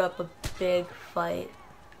 put up a big fight.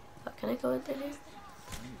 Oh, can I go into here?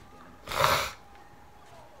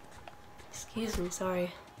 Excuse me,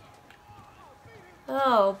 sorry.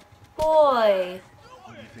 Oh boy.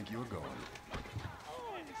 Where do you think you're going?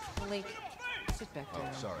 Malik, sit back down.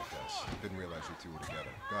 Oh, sorry, Tess. Didn't realize you two were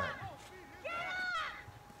together. Go ahead.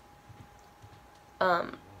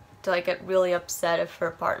 To like get really upset if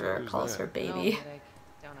her partner Who's calls that? her No baby. headache.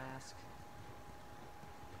 Don't ask.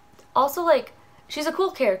 Also, like, she's a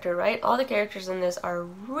cool character, right? All the characters in this are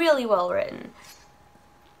really well written.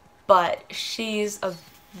 But she's a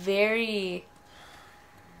very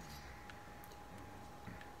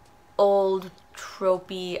old,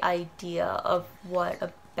 tropey idea of what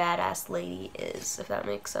a badass lady is, if that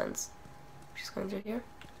makes sense. She's going through here.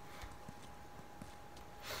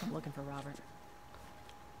 I'm looking for Robert.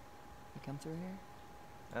 You come through here?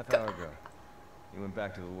 Half hour ago. He went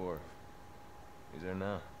back to the wharf. He's there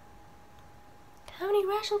now. How many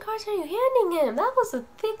ration cards are you handing him? That was a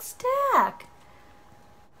thick stack.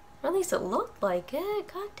 Or at least it looked like it.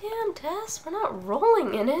 Goddamn, Tess, we're not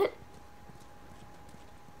rolling in it.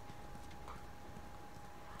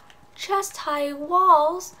 Chest high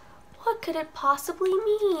walls? What could it possibly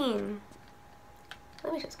mean?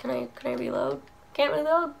 Let me just, can I reload? Can't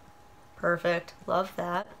reload? Perfect. Love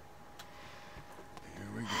that. Here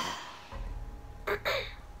we go.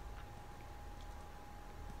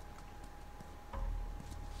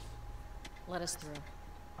 Let us through.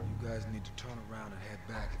 You guys need to turn around and head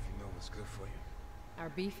back if you know what's good for you. Our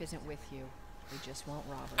beef isn't with you. We just want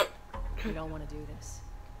Robert. We don't want to do this.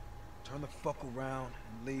 Turn the fuck around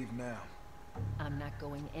and leave now. I'm not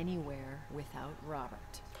going anywhere without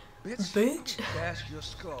Robert. Bitch. Dash your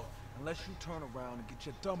skull unless you turn around and get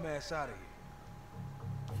your dumb ass out of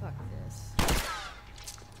here. Fuck this.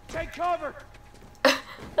 Take cover! I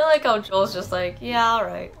like how Joel's just like, yeah,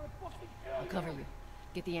 alright. I'll cover you.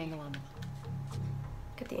 Get the angle on them.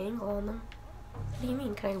 Get the angle on them. What do you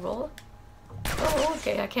mean? Can I roll? Oh,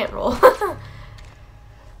 okay, I can't roll.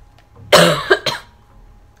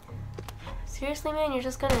 Seriously, man, you're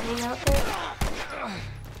just gonna hang out there?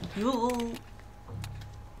 You.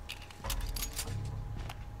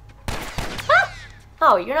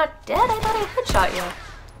 Oh, you're not dead? I thought I headshot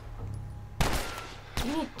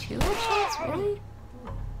you. You need 2 headshots? Really?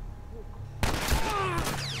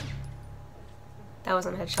 That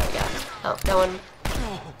wasn't a headshot, yeah. Oh, that one.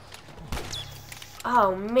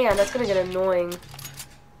 Oh man, that's gonna get annoying.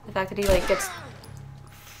 The fact that he like gets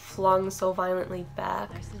flung so violently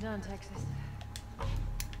back. Nicely done, Texas.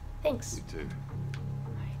 Thanks. You too.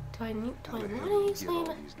 Do I want How the hell to do you use get my...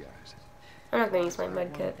 all these guys? I'm not gonna use my One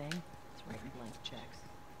medkit. thing, it's writing blank checks.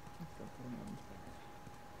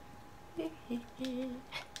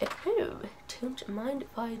 Oh, don't mind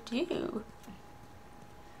if I do.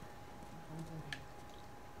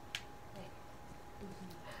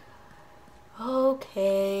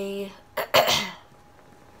 Okay.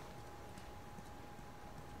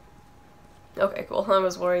 Okay, cool. I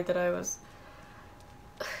was worried that I was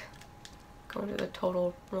going to the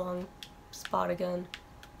total wrong spot again.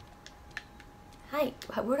 Hi,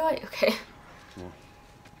 where do I... Okay. Yeah.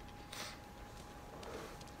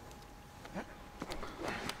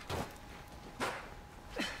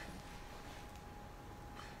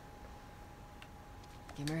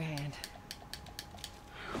 Give me your hand.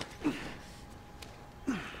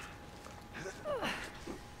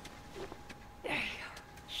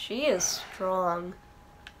 She is strong.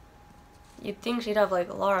 You'd think she'd have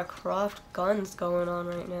like Lara Croft guns going on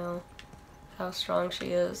right now. How strong she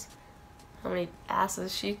is. How many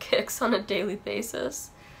asses she kicks on a daily basis.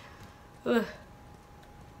 Ugh.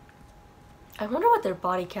 I wonder what their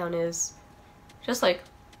body count is. Just like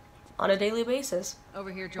on a daily basis.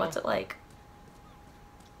 Over here, Joel. What's it like?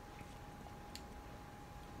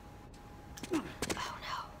 Oh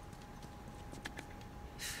no.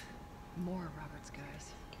 More of Robert's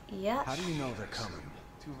guys. Yeah. How do you know they're coming?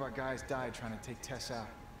 2 of our guys died trying to take Tess out.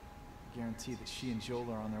 I guarantee that she and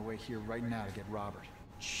Joel are on their way here right now to get Robert.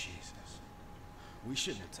 Jesus. We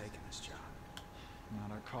shouldn't have taken this job.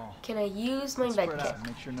 Not our call. Can I use my Let's med spread kit? out and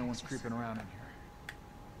make sure no one's creeping around in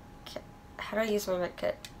here. How do I use my med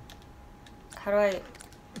kit? How do I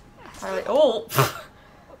oh!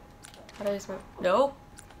 How do I use my, no?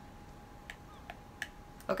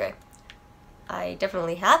 Okay. I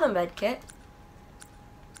definitely have a med kit.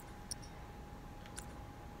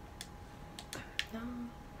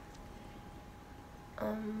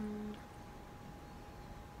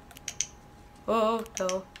 Oh,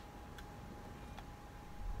 no.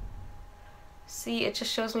 See, it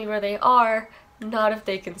just shows me where they are, not if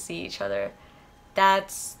they can see each other.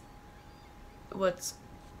 That's what's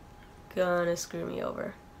gonna screw me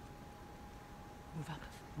over. Move up.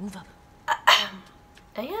 Move up. I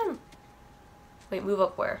am. Wait, move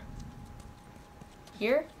up where?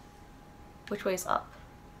 Here? Which way's up?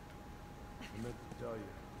 I meant to tell you,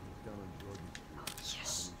 he's down on Jordan Street. Oh,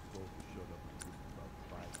 yes. And he's showed up in about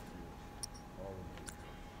 5 years. All in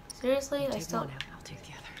the Seriously? I Take still... one out, I'll take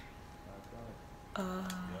the other. Yep. I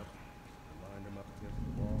lined him up against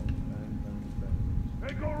the wall. Bang, bang, bang.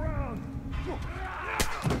 Hey, go around!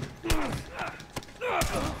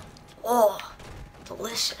 Oh,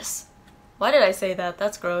 delicious. Why did I say that?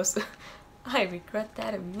 That's gross. I regret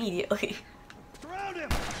that immediately. Surround him!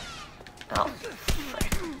 Oh.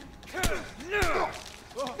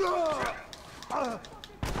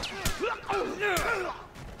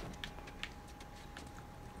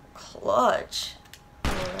 Clutch.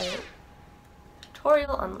 Alright.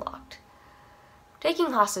 Tutorial unlocked.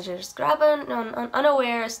 Taking hostages. Grab an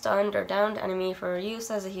unaware, stunned, or downed enemy for use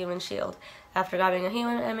as a human shield. After grabbing a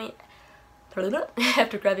human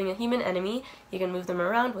enemy, you can move them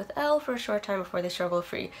around with L for a short time before they struggle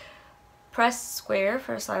free. Press square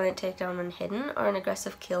for a silent takedown when hidden, or an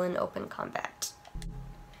aggressive kill in open combat.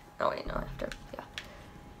 Oh wait, no, I have to, yeah.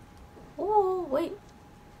 Oh, wait.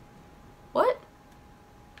 What?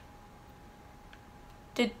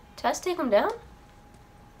 Did Tess take him down?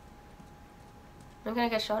 I'm gonna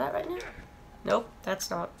get shot at right now? Nope,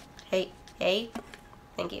 that's not. Hey, hey,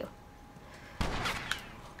 thank you.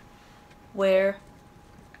 Where?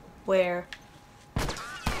 Where?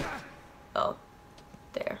 Oh,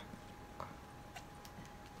 there.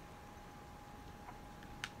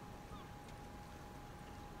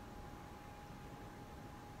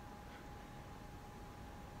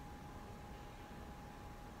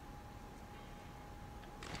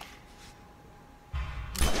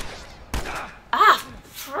 Ah!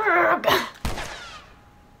 Frog!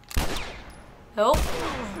 Nope.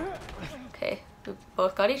 Okay, we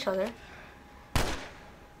both got each other.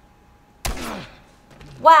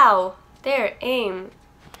 Wow, their aim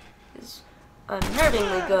is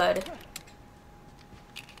unnervingly good.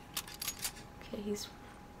 Okay, he's...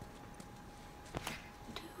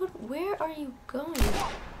 Dude, where are you going?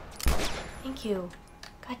 Thank you.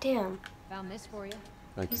 Goddamn. Found this for you.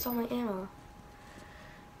 Used all my ammo.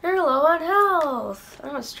 You're low on health.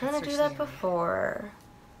 I was trying to do that before.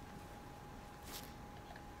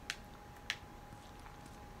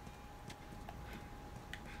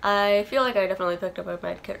 I feel like I definitely picked up a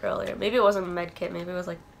med kit earlier. Maybe it wasn't a med kit, maybe it was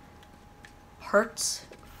like parts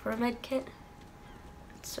for a med kit.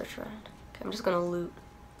 Let's search around. Okay, I'm just gonna loot.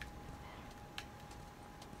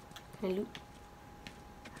 Can I loot?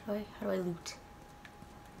 How do I loot?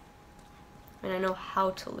 I mean, I know how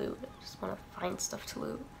to loot. I just want to find stuff to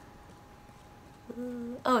loot.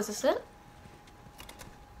 Oh, is this it?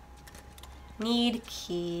 Need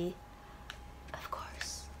key. Of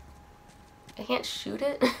course. I can't shoot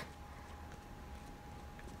it?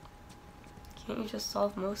 Can't you just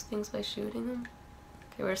solve most things by shooting them?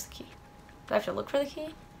 Okay, where's the key? Do I have to look for the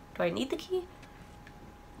key? Do I need the key?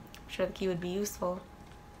 I'm sure the key would be useful.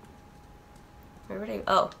 Where would I...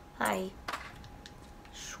 Oh, hi.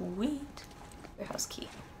 Sweet. Warehouse key.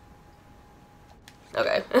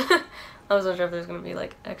 Okay. I wasn't sure if there's gonna be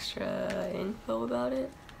like extra info about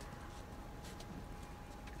it.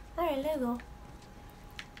 Alright, Lego.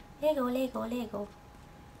 Lego, Lego, Lego.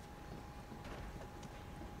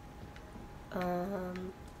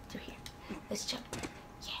 Through here. Let's jump.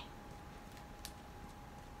 Yeah.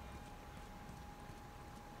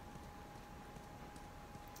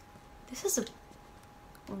 This is a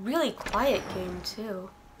really quiet game too.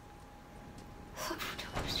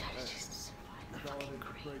 Strategies to survive. Fucking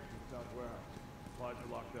great. Supplies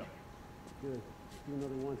are locked up. Good. Do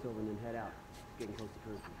another once over and then head out. Getting close to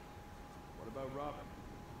Kirsty. What about Robin?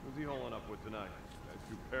 Who's he holing up with tonight? Guy's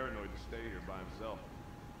too paranoid to stay here by himself.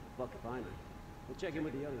 Fuck if I know. We'll check in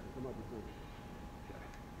with the others and come up with something.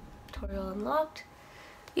 Tutorial unlocked.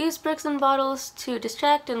 Use bricks and bottles to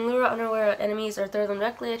distract and lure unaware enemies or throw them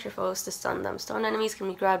directly at your foes to stun them. Stunned enemies can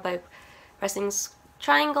be grabbed by pressing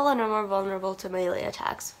triangle and are more vulnerable to melee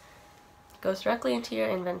attacks. Goes directly into your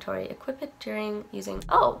inventory. Equip it during using...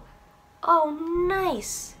 Oh! Oh,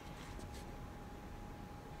 nice!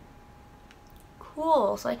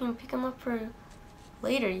 Cool, so I can pick them up for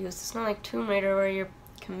later use. It's not like Tomb Raider where you're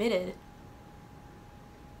committed.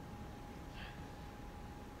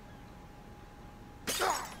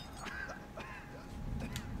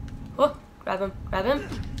 Oh, grab him, grab him,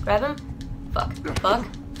 grab him. Fuck, fuck,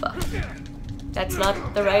 fuck. That's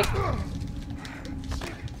not the right...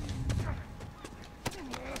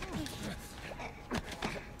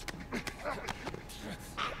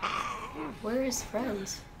 Where are his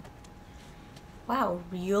friends? Wow,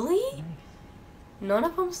 really? None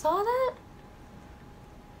of them saw that?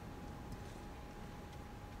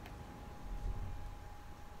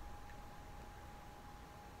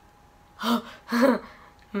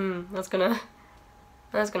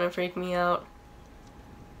 That's gonna freak me out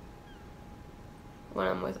when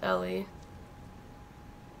I'm with Ellie.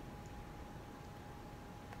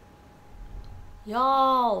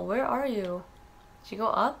 Y'all, where are you? Did you go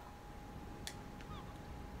up?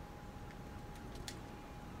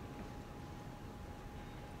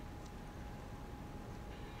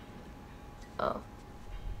 Oh.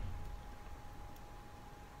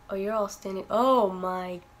 Oh, you're all standing. Oh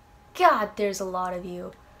my God, there's a lot of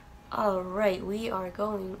you. Alright, we are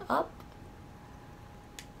going up.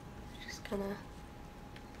 Just gonna...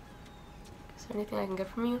 Is there anything I can get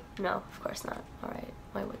from you? No, of course not. Alright,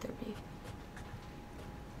 why would there be?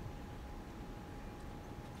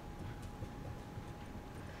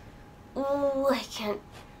 Oh, I can't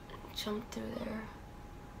jump through there.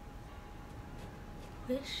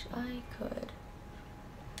 Wish I could.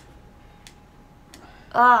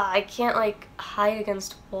 Ah, I can't like hide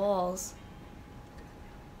against walls.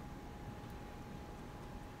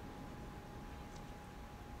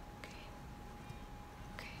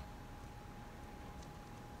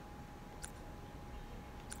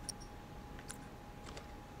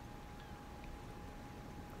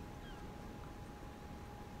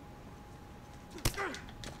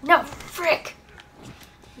 No, frick!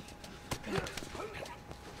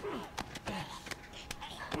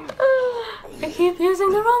 I keep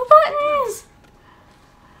using the wrong buttons!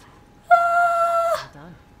 Well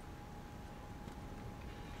done.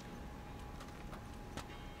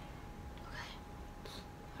 Okay.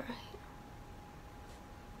 Alright.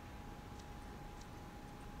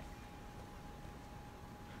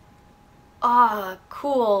 Ah,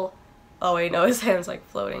 cool. Oh wait, no, his hand's like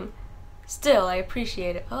floating. Still, I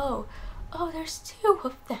appreciate it. Oh, there's two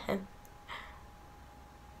of them.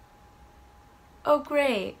 Oh,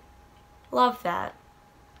 great. Love that.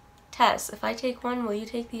 Tess, if I take one, will you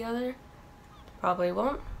take the other? Probably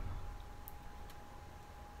won't.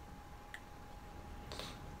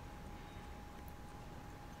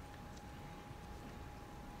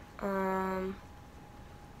 Okay,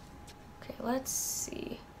 let's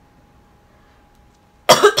see.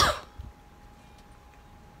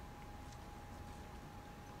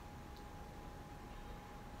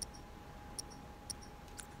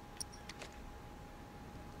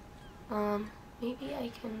 Maybe I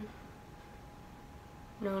can...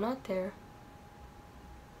 No, not there.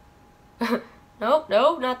 Nope,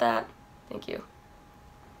 no, not that. Thank you.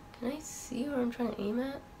 Can I see where I'm trying to aim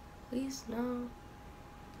at? Please, no.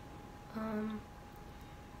 Hey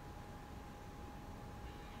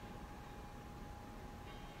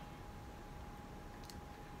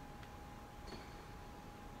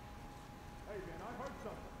man, I heard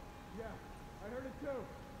something. Yeah, I heard it too.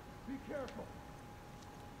 Be careful.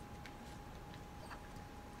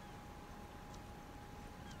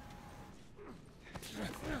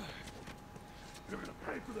 You're gonna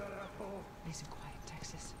pay for that, asshole. Nice and quiet,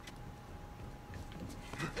 Texas.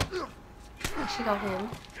 She got him.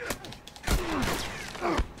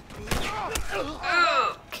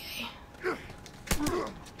 Okay. Okay,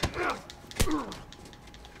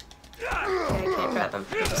 I can't grab him.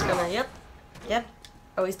 I'm just gonna, yep. Yep.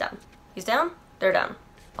 Oh, he's down. He's down? They're down.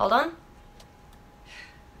 All done?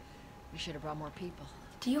 We should have brought more people.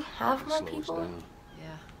 Do you have more people?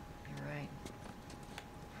 Yeah, you're right.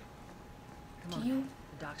 Come on. Do you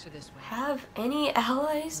the docks are this way. have any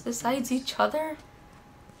allies besides each other?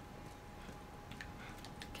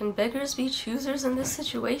 Can beggars be choosers in this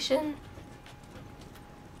situation?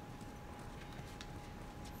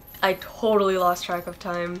 I totally lost track of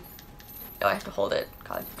time. Oh, I have to hold it.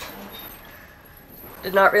 God.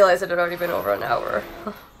 Did not realize it had already been over an hour.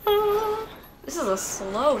 This is a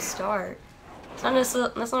slow start. It's not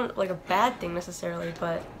necessarily, that's not like a bad thing necessarily,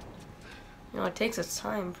 but you know, it takes its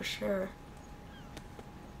time for sure.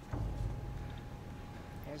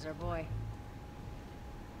 There's our boy.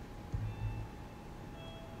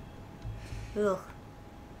 Ugh.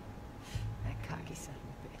 That cocky son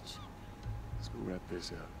of a bitch. Let's go wrap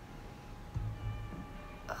this up.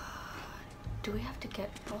 Do we have to get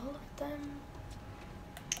all of them?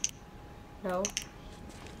 No.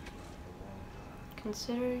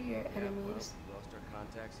 Consider your enemies. We lost our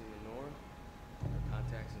contacts in the north, our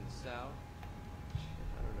contacts in the south.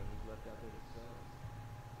 I don't know who's left out there to sell us.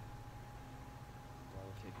 While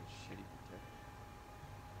we're taking shitty protection.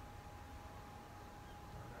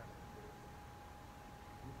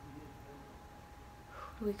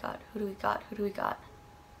 Who do we got? Who do we got? Who do we got?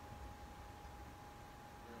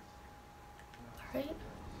 Alright.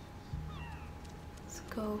 Let's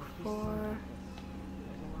go for...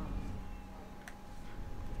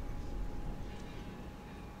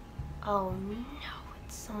 Oh no,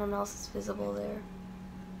 it's someone else is visible there.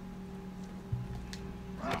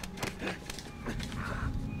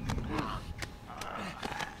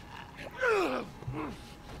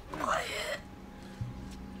 Quiet.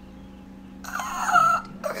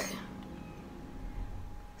 Okay.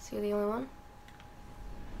 So you're the only one?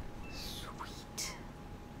 Sweet.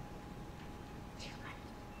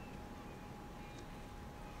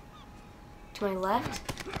 To my left?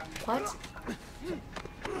 What?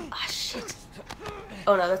 Ah, shit.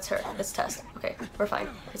 Oh no, that's her. It's Tess. Okay, we're fine.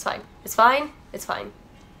 It's fine. It's fine. It's fine.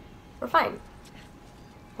 We're fine.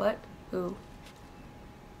 What? Who?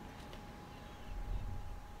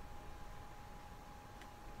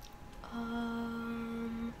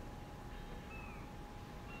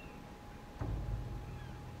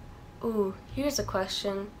 Ooh, here's a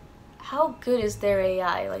question. How good is their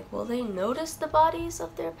AI? Like, will they notice the bodies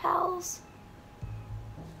of their pals?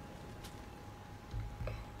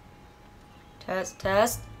 Test,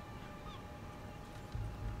 test.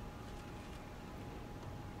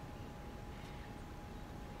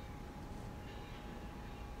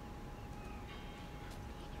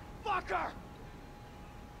 Fucker!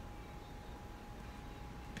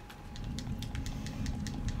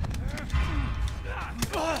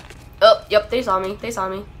 Oh, yep, they saw me. They saw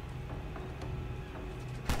me.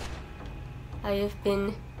 I have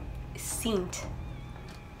been seen.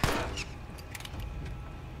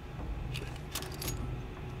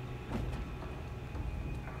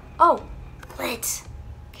 Oh, lit.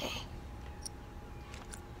 Okay.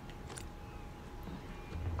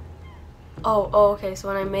 Oh, okay, so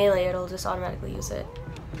when I melee, it'll just automatically use it.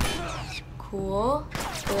 Cool.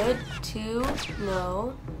 Good. 2.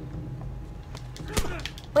 No.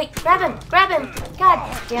 Wait, grab him! Grab him!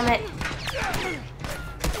 God damn it.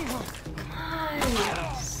 Come on.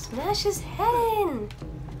 Smash his head in.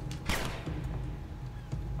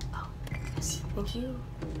 Oh, yes. Thank you.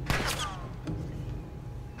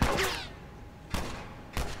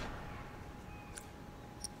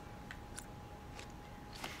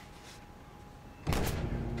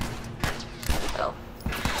 Oh,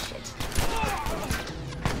 shit.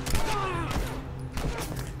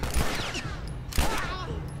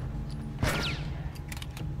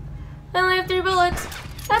 I only have 3 bullets.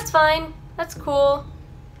 That's fine. That's cool.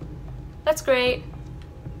 That's great.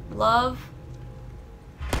 Love.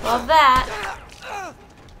 Love that.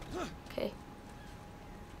 Okay.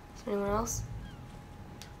 Is there anyone else?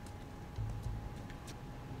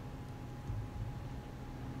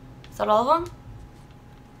 Is that all of them?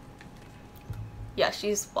 Yeah,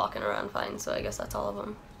 she's walking around fine, so I guess that's all of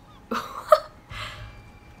them.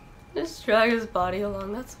 Just drag his body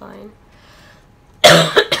along, that's fine.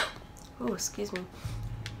 Oh, excuse me.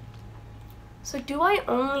 So do I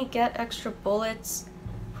only get extra bullets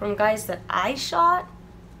from guys that I shot?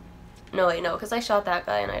 No, wait, no, because I shot that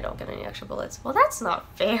guy and I don't get any extra bullets. Well, that's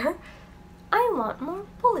not fair. I want more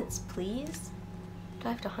bullets, please. Do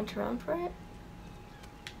I have to hunt around for it?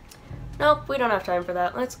 Nope, we don't have time for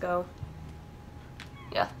that. Let's go.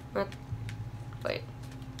 Yeah, wait.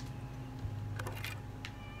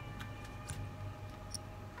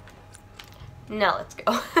 Now let's go.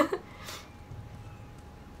 Can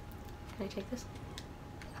I take this?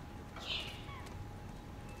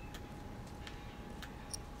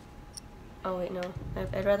 Oh wait, no.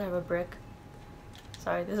 I'd rather have a brick.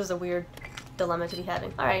 Sorry, this is a weird dilemma to be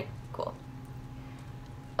having. Alright, cool.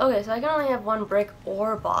 Okay, so I can only have one brick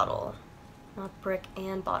or bottle. Not brick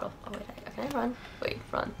and bottle. Oh wait, can I run? Wait,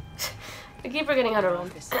 run. I keep forgetting how to run.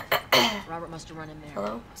 Robert must have run in there.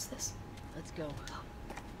 Hello? What's this? Let's go.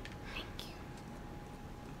 Thank you.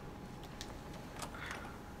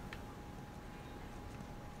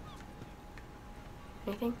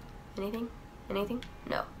 Anything? Anything? Anything?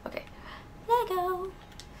 No. Okay. Lego.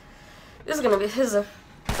 This is a.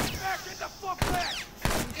 Back, get the fuck back!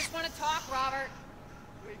 You just want to talk, Robert.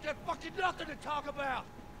 We got fucking nothing to talk about.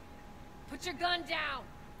 Put your gun down.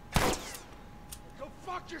 Go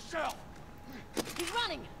fuck yourself. He's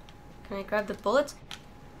running. Can I grab the bullets?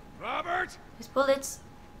 Robert! There's bullets.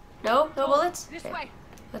 No? No bullets? This Okay. way.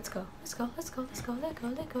 Let's go. Let's go. Let's go. Let's go. Let go.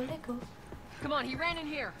 Let go. Let go. Come on, he ran in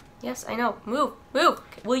here. Yes, I know. Move. Move.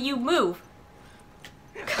 Will you move?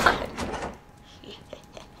 God.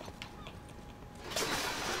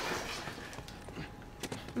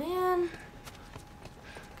 Man.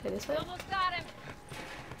 Okay, this way. Almost got him.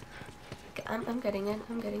 Okay, I'm getting it.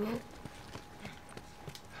 I'm getting it.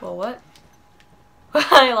 Well, what?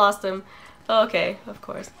 I lost him. Okay, of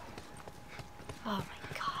course. Oh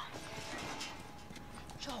my god.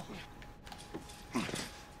 Joel.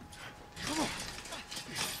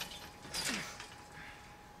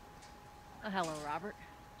 Oh, hello, Robert.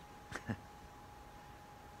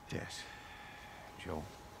 Yes. Joel.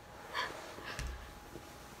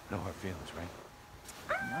 No hard feelings, right?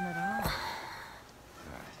 None at all.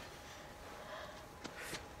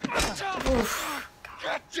 Oof.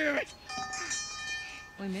 God damn it!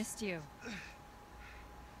 We missed you.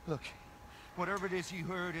 Look, whatever it is you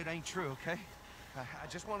heard, it ain't true, okay? I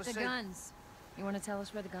just want to The say... guns. You want to tell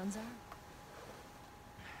us where the guns are?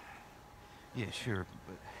 Yeah, sure,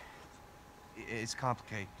 but it's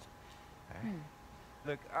complicated. All right?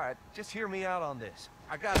 Look, all right, just hear me out on this.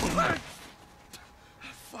 I got...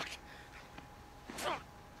 Fuck.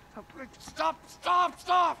 Stop! Stop!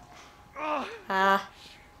 Stop!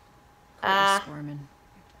 Squirming.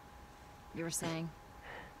 You were saying?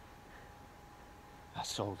 I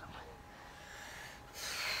sold him.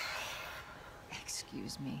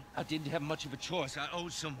 Excuse me. I didn't have much of a choice. I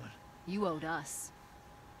owed someone. You owed us.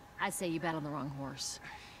 I'd say you bet on the wrong horse.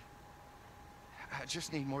 I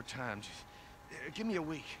just need more time. Just give me a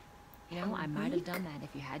week. You know, I might have done that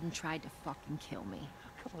if you hadn't tried to fucking kill me.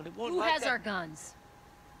 Come on, it won't Who like has that. our guns?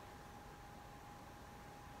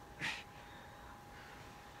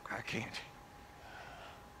 I can't.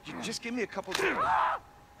 Just give me a couple days. Ah,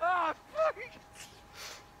 fuck!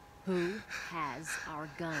 Who has our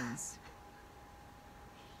guns?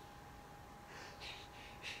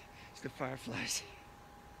 It's the Fireflies.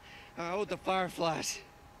 I owed the Fireflies.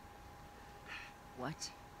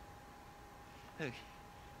 What? Look,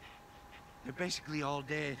 they're basically all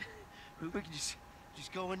dead. We can just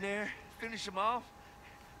go in there, finish them off.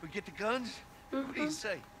 We get the guns. What do you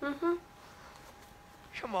say?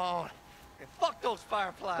 Come on. Yeah, fuck those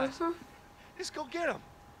Fireflies. Just go get them.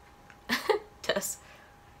 Tess.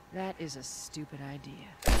 That is a stupid idea.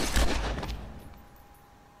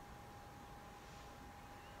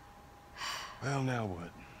 Well, now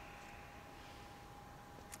what?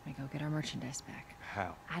 We go get our merchandise back.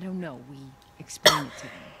 How? I don't know. We explain it to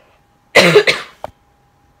them.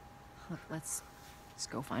 Look, let's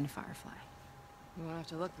go find a Firefly. You won't have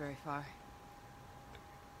to look very far.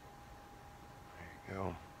 There you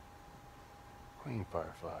go. Queen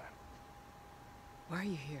Firefly. Why are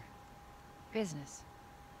you here? Business.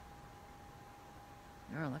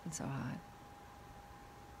 You weren't looking so hot.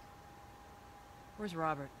 Where's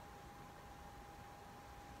Robert?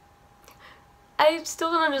 I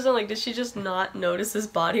still don't understand, like, did she just not notice his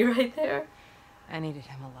body right there? I needed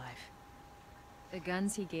him alive. The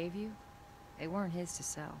guns he gave you, they weren't his to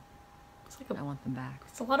sell. It's like I want them back.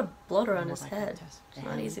 It's a lot of blood around More his like that, head. Tess. It's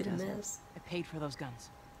not easy to miss. I paid for those guns.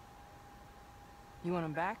 You want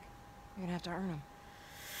them back? You're gonna have to earn them.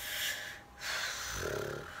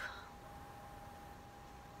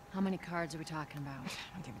 How many cards are we talking about?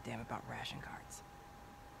 I don't give a damn about ration cards.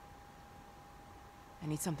 I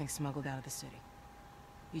need something smuggled out of the city.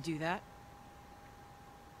 You do that,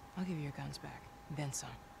 I'll give you your guns back, then some.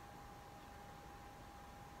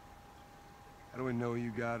 How do we know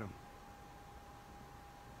you got them?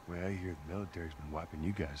 Well, I hear the military's been wiping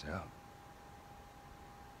you guys out.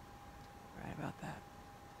 Right about that.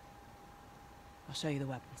 I'll show you the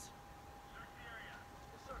weapons.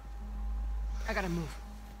 I gotta move.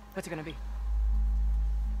 What's it gonna be?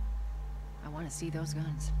 I want to see those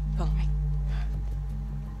guns. Follow me.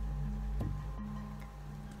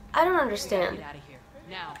 I don't understand. Get out of here.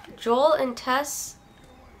 Now. Joel and Tess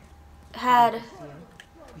had We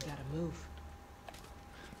gotta move.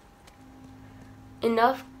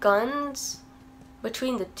 enough guns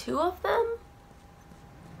between the two of them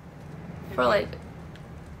for like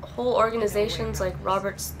whole organizations like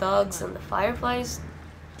Robert's Thugs and the Fireflies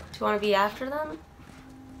to want to be after them?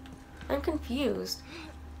 I'm confused.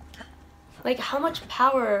 Like, how much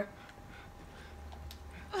power?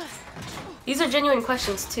 These are genuine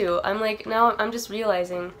questions too. I'm like, now I'm just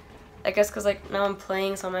realizing, I guess because like now I'm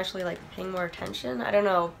playing, so I'm actually like paying more attention. I don't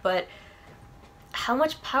know, but how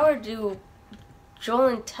much power do Joel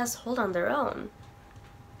and Tess hold on their own?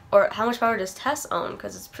 Or how much power does Tess own?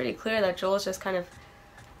 Because it's pretty clear that Joel's just kind of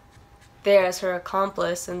there as her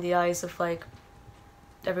accomplice in the eyes of like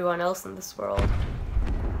everyone else in this world.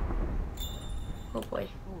 Oh boy.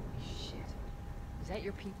 Holy shit. Is that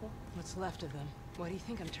your people? What's left of them? Why do you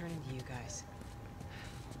think I'm turning to you guys?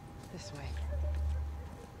 This way.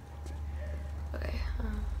 Okay.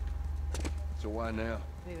 So why now?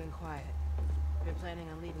 They've been quiet. Been planning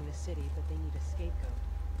on leaving the city, but they need a scapegoat.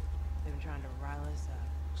 They've been trying to rile us up.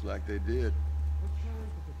 Looks like they did. We're trying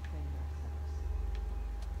to defend ourselves.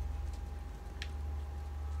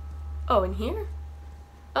 Oh, in here?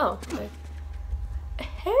 Oh, okay.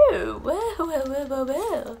 Oh,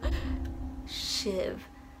 well. Shiv.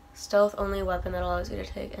 Stealth only weapon that allows you to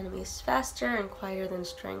take enemies faster and quieter than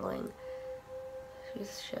strangling.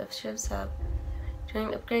 Shivs have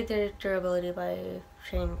upgrade their durability by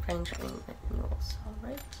training manuals.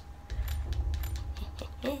 Alright.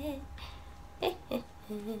 Joel,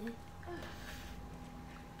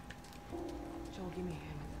 give me a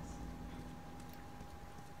hand with this.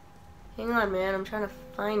 Hang on, man. I'm trying to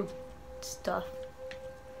find stuff.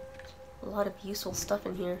 A lot of useful stuff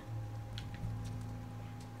in here.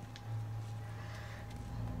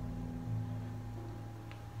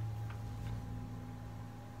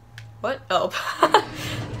 What? Oh.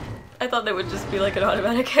 I thought that would just be like an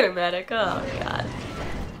automatic kinematic. Oh,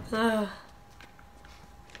 God.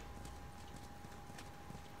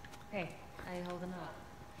 Hey, how you holding up?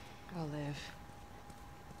 I'll live.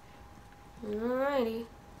 Alrighty.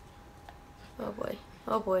 Oh, boy.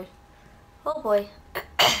 Oh, boy. Oh, boy.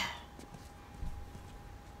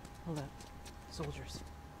 Hold up. Soldiers.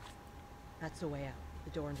 That's the way out.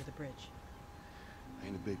 The door under the bridge. I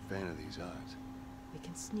ain't a big fan of these odds. We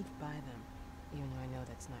can sneak by them, even though I know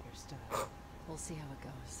that's not your style. We'll see how it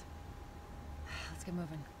goes. Let's get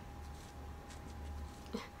moving.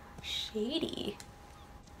 Shady.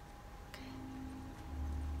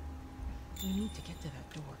 We need to get to that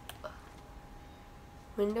door.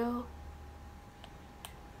 Window?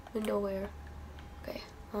 Window where? Okay,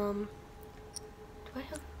 do I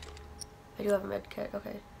have... I do have a med kit,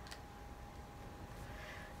 okay.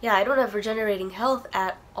 Yeah, I don't have regenerating health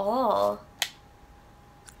at all.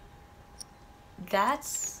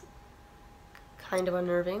 That's kind of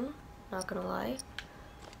unnerving, not gonna lie.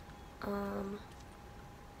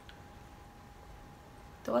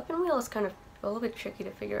 The weapon wheel is kind of a little bit tricky to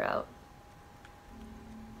figure out.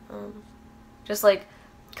 Just like,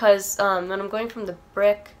 cause when I'm going from the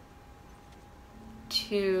brick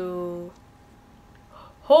to...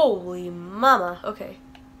 Holy mama! Okay.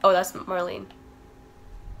 Oh, that's Marlene.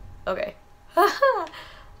 Okay. Haha!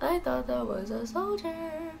 I thought that was a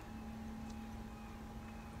soldier.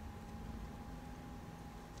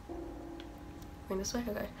 Going this way?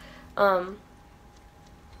 Okay.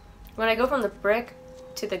 When I go from the brick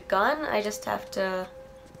to the gun, I just have to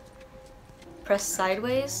press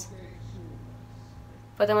sideways.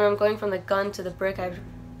 But then when I'm going from the gun to the brick, I have to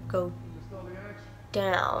go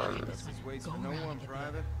down. Waits for no one,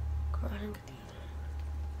 Private. Go around and get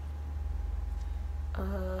the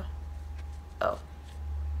other. Oh.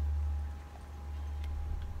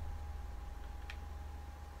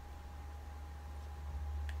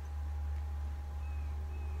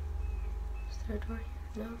 Is there a door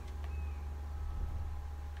here? No.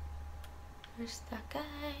 There's that guy.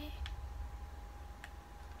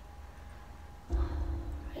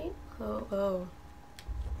 Right? Oh, oh.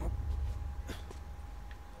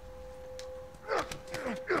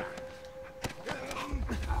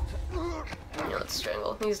 Yeah, let's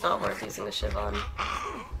strangle. He's not worth using the shiv on.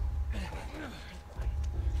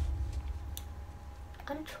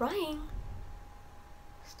 I'm trying.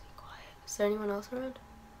 Stay quiet. Is there anyone else around?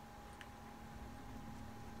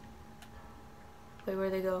 Wait,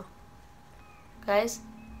 where'd they go? Guys?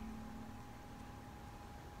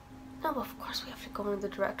 No, of course we have to go in the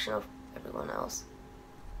direction of everyone else.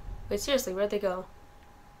 Wait, seriously, where'd they go?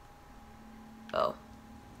 Oh.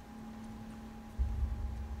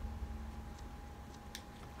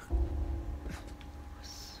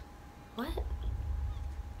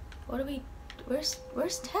 What do we...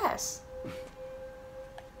 Where's Tess?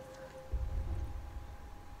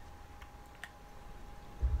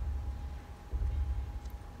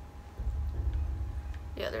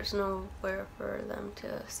 Yeah, there's nowhere for them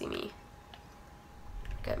to see me.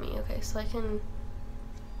 Get me. Okay, so I can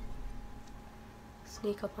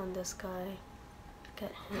sneak up on this guy.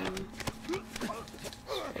 Get him.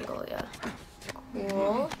 Strangle, yeah.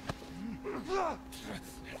 Cool.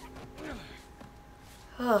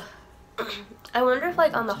 I wonder if,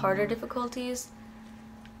 like, on the harder difficulties,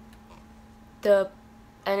 the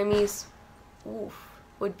enemies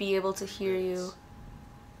would be able to hear you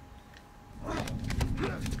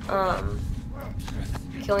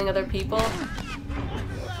killing other people.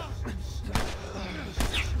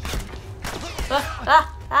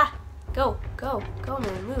 Go,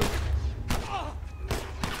 man, move.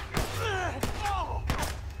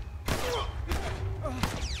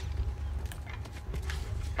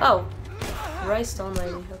 Oh, Christ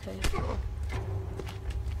almighty, okay.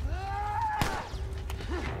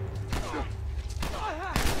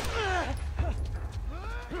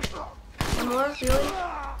 One more, really?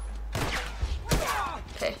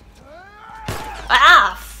 Okay.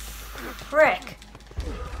 Ah! Frick!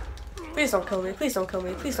 Please don't kill me, please don't kill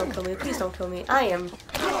me, please don't kill me, please don't kill me. I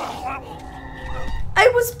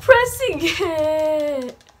was pressing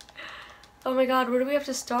it! Oh my god, where do we have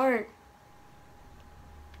to start?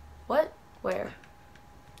 What? Where?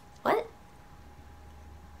 What?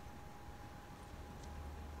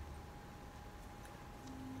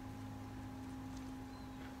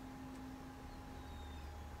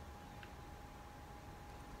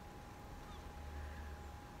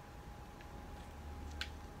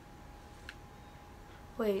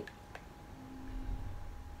 Wait.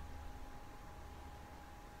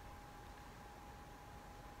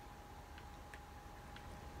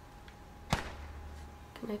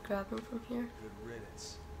 Can I grab him from here? Good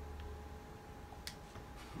riddance.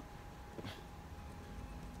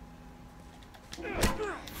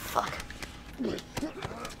 Fuck.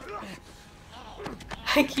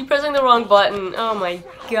 I keep pressing the wrong button. Oh my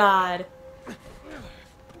god.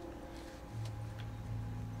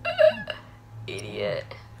 Idiot.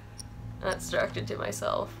 Not distracted to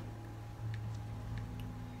myself.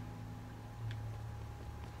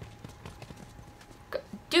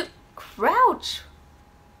 Dude, crouch!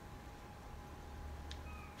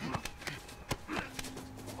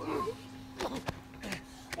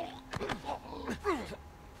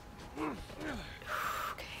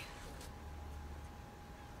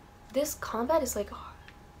 This combat is like,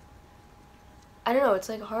 I don't know, it's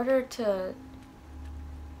like harder to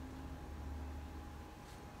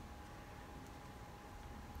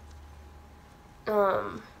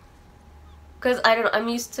because I don't know, I'm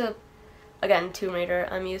used to, again, Tomb Raider,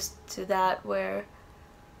 I'm used to that where,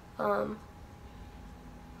 hello?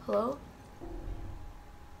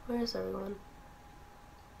 Where is everyone?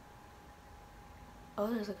 Oh,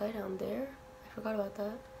 there's a guy down there? I forgot about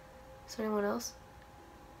that. Is there anyone else?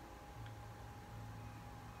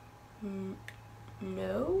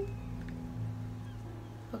 No?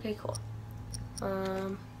 Okay, cool.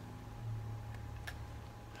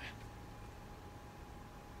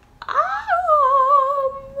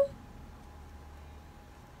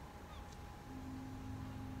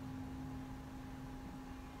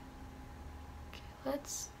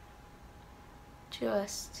 Let's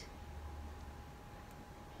just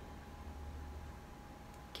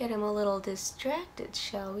get him a little distracted,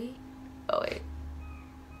 shall we? Oh, wait.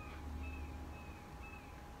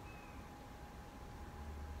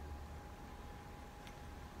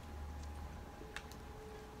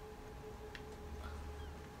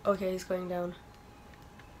 Okay, he's going down.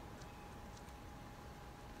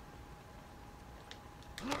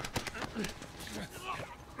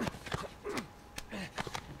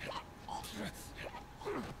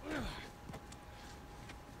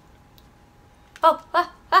 Oh,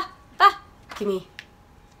 gimme.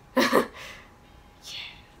 Yeah.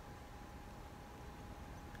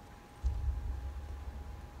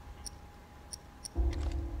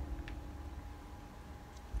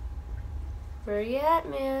 Where you at,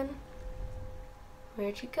 man?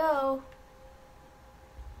 Where'd you go?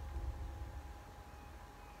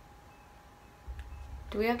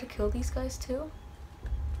 Do we have to kill these guys too?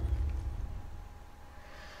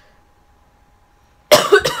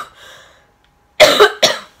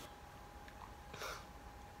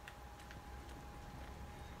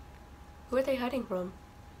 Who are they hiding from?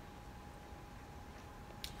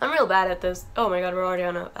 I'm real bad at this. Oh my god, we're already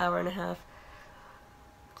on an hour and a half.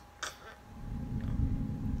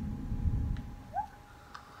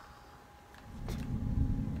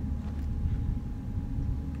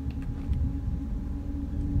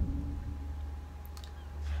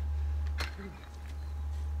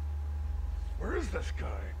 is this guy?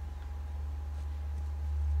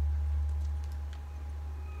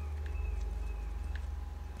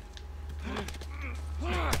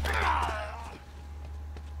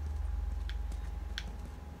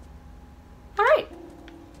 Alright.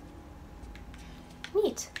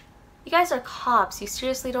 Neat. You guys are cops. You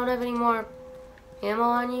seriously don't have any more ammo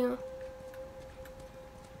on you?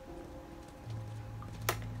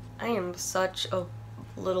 I am such a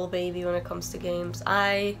little baby when it comes to games.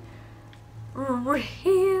 I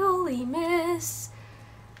really miss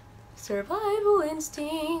survival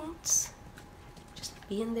instincts. Just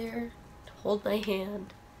being there to hold my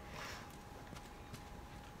hand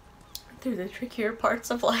through the trickier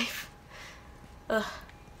parts of life. Ugh.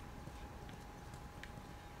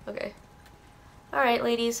 Okay. Alright,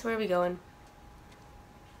 ladies, where are we going?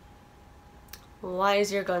 Why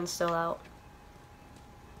is your gun still out?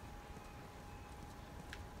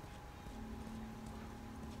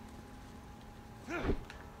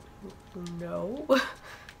 No.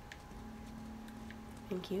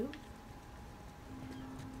 Thank you.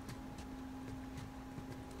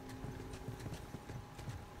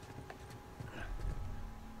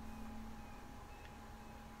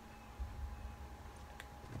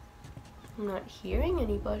 I'm not hearing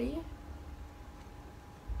anybody.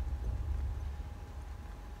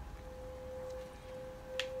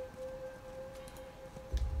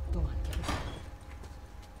 Go on, get it.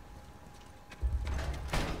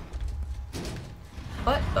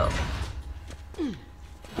 What? Oh.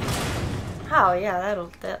 Oh yeah,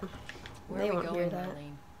 that Where they are we won't hear going, that.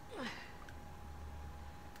 Marlene?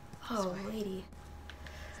 Oh, lady.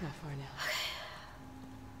 It's not far now.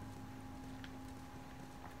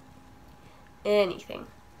 Anything.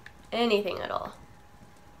 Anything at all.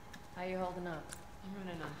 How you holding up? I'm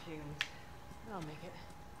running on fumes. I'll make it.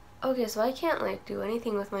 Okay, so I can't like do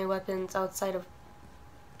anything with my weapons outside of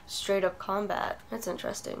straight up combat. That's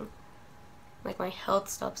interesting. Like my health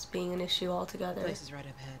stops being an issue altogether. Place is right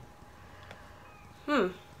up ahead.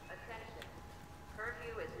 Attention.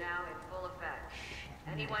 Curfew is now in full effect.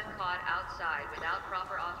 Anyone caught outside without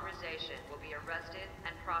proper authorization will be arrested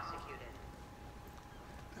and prosecuted.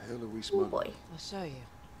 The hell are we Oh smoking? boy. I'll show you.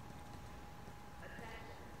 Attention.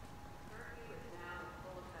 Curfew is now in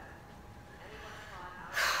full effect. Anyone caught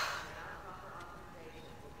outside without proper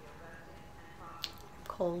authorization will be arrested and prosecuted.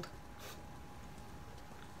 Cold.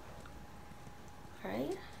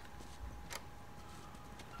 Alright.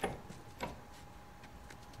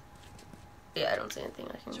 Yeah, I don't see anything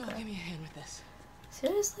I can Joel, grab. give me a hand with this.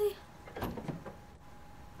 Seriously? Whoa.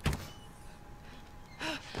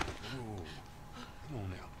 Come on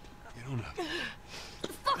now. Get on up.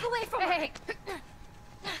 Fuck away from her! Hey!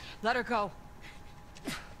 Let her go.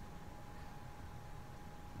 You're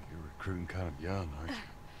recruiting kind of young, aren't you?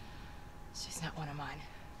 She's not one of mine.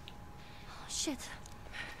 Oh, shit.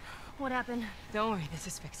 What happened? Don't worry, this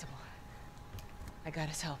is fixable. I got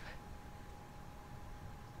his help.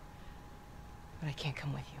 But I can't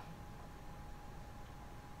come with you.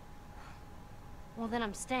 Well, then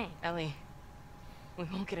I'm staying. Ellie, we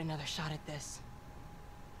won't get another shot at this.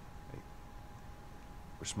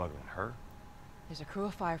 We're smuggling her? There's a crew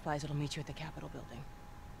of Fireflies that'll meet you at the Capitol building.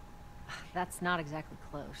 That's not exactly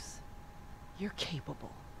close. You're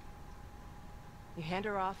capable. You hand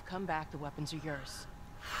her off, come back, the weapons are yours.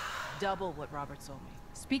 Double what Robert sold me.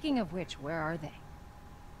 Speaking of which, where are they?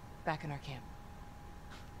 Back in our camp.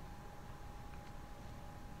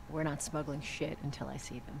 We're not smuggling shit until I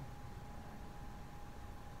see them.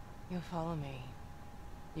 You'll follow me.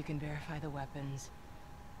 You can verify the weapons.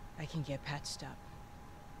 I can get patched up.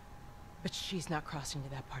 But she's not crossing to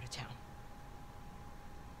that part of town.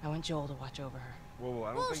 I want Joel to watch over her. Whoa,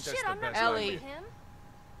 I don't think that's Bullshit, the I'm not best Ellie. idea. him.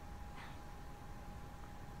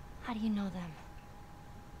 How do you know them?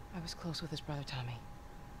 I was close with his brother Tommy.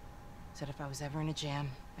 Said if I was ever in a jam,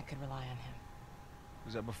 I could rely on him.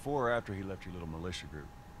 Was that before or after he left your little militia group?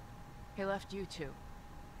 He left you too.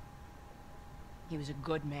 He was a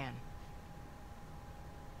good man.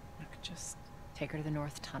 Look, just take her to the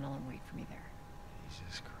North Tunnel and wait for me there.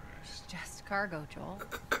 Jesus Christ. Just cargo, Joel.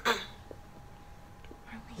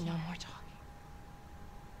 No more talking.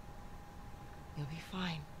 You'll be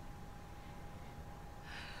fine.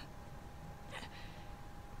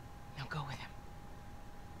 Now go with him.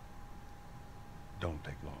 Don't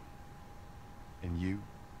take long. And you,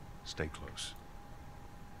 stay close.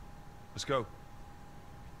 Let's go.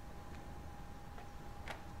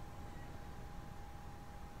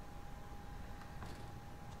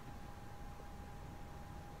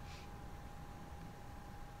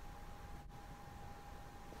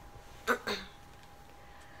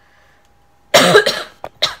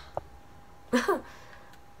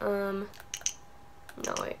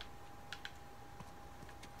 No, wait.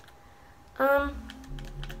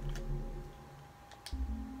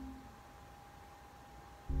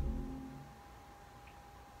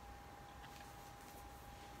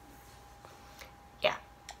 Yeah.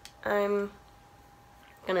 I'm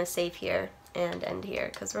gonna save here and end here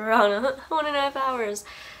because we're around 1.5 hours.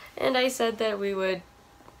 And I said that we would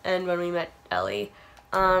end when we met Ellie.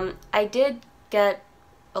 I did get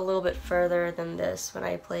a little bit further than this when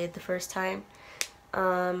I played the first time.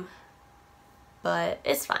 But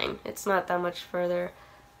it's fine. It's not that much further.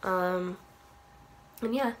 And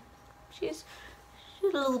yeah, she's a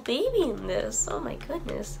little baby in this. Oh my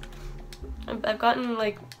goodness. I've gotten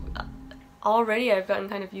like, already I've gotten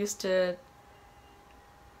kind of used to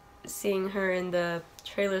seeing her in the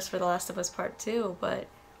trailers for The Last of Us Part 2, but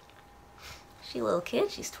she's a little kid.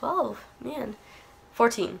 She's 12, man.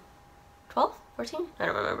 14. 12? 14? I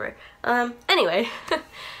don't remember. Anyway,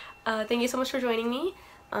 thank you so much for joining me.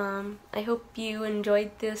 I hope you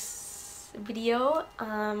enjoyed this video.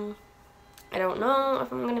 I don't know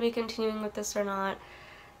if I'm going to be continuing with this or not.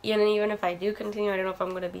 Even if I do continue, I don't know if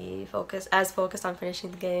I'm going to be as focused on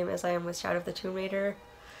finishing the game as I am with Shadow of the Tomb Raider.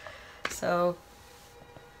 So,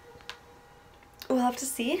 we'll have to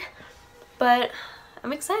see. But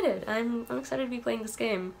I'm excited. I'm excited to be playing this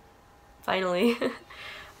game. Finally.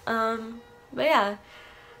 But yeah,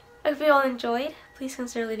 I hope you all enjoyed. Please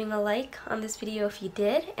consider leaving a like on this video if you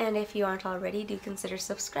did, and if you aren't already, do consider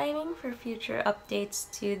subscribing for future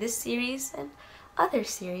updates to this series and other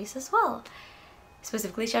series as well,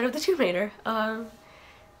 specifically Shadow of the Tomb Raider. And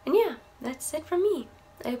yeah, that's it from me.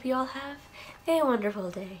 I hope you all have a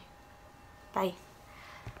wonderful day. Bye.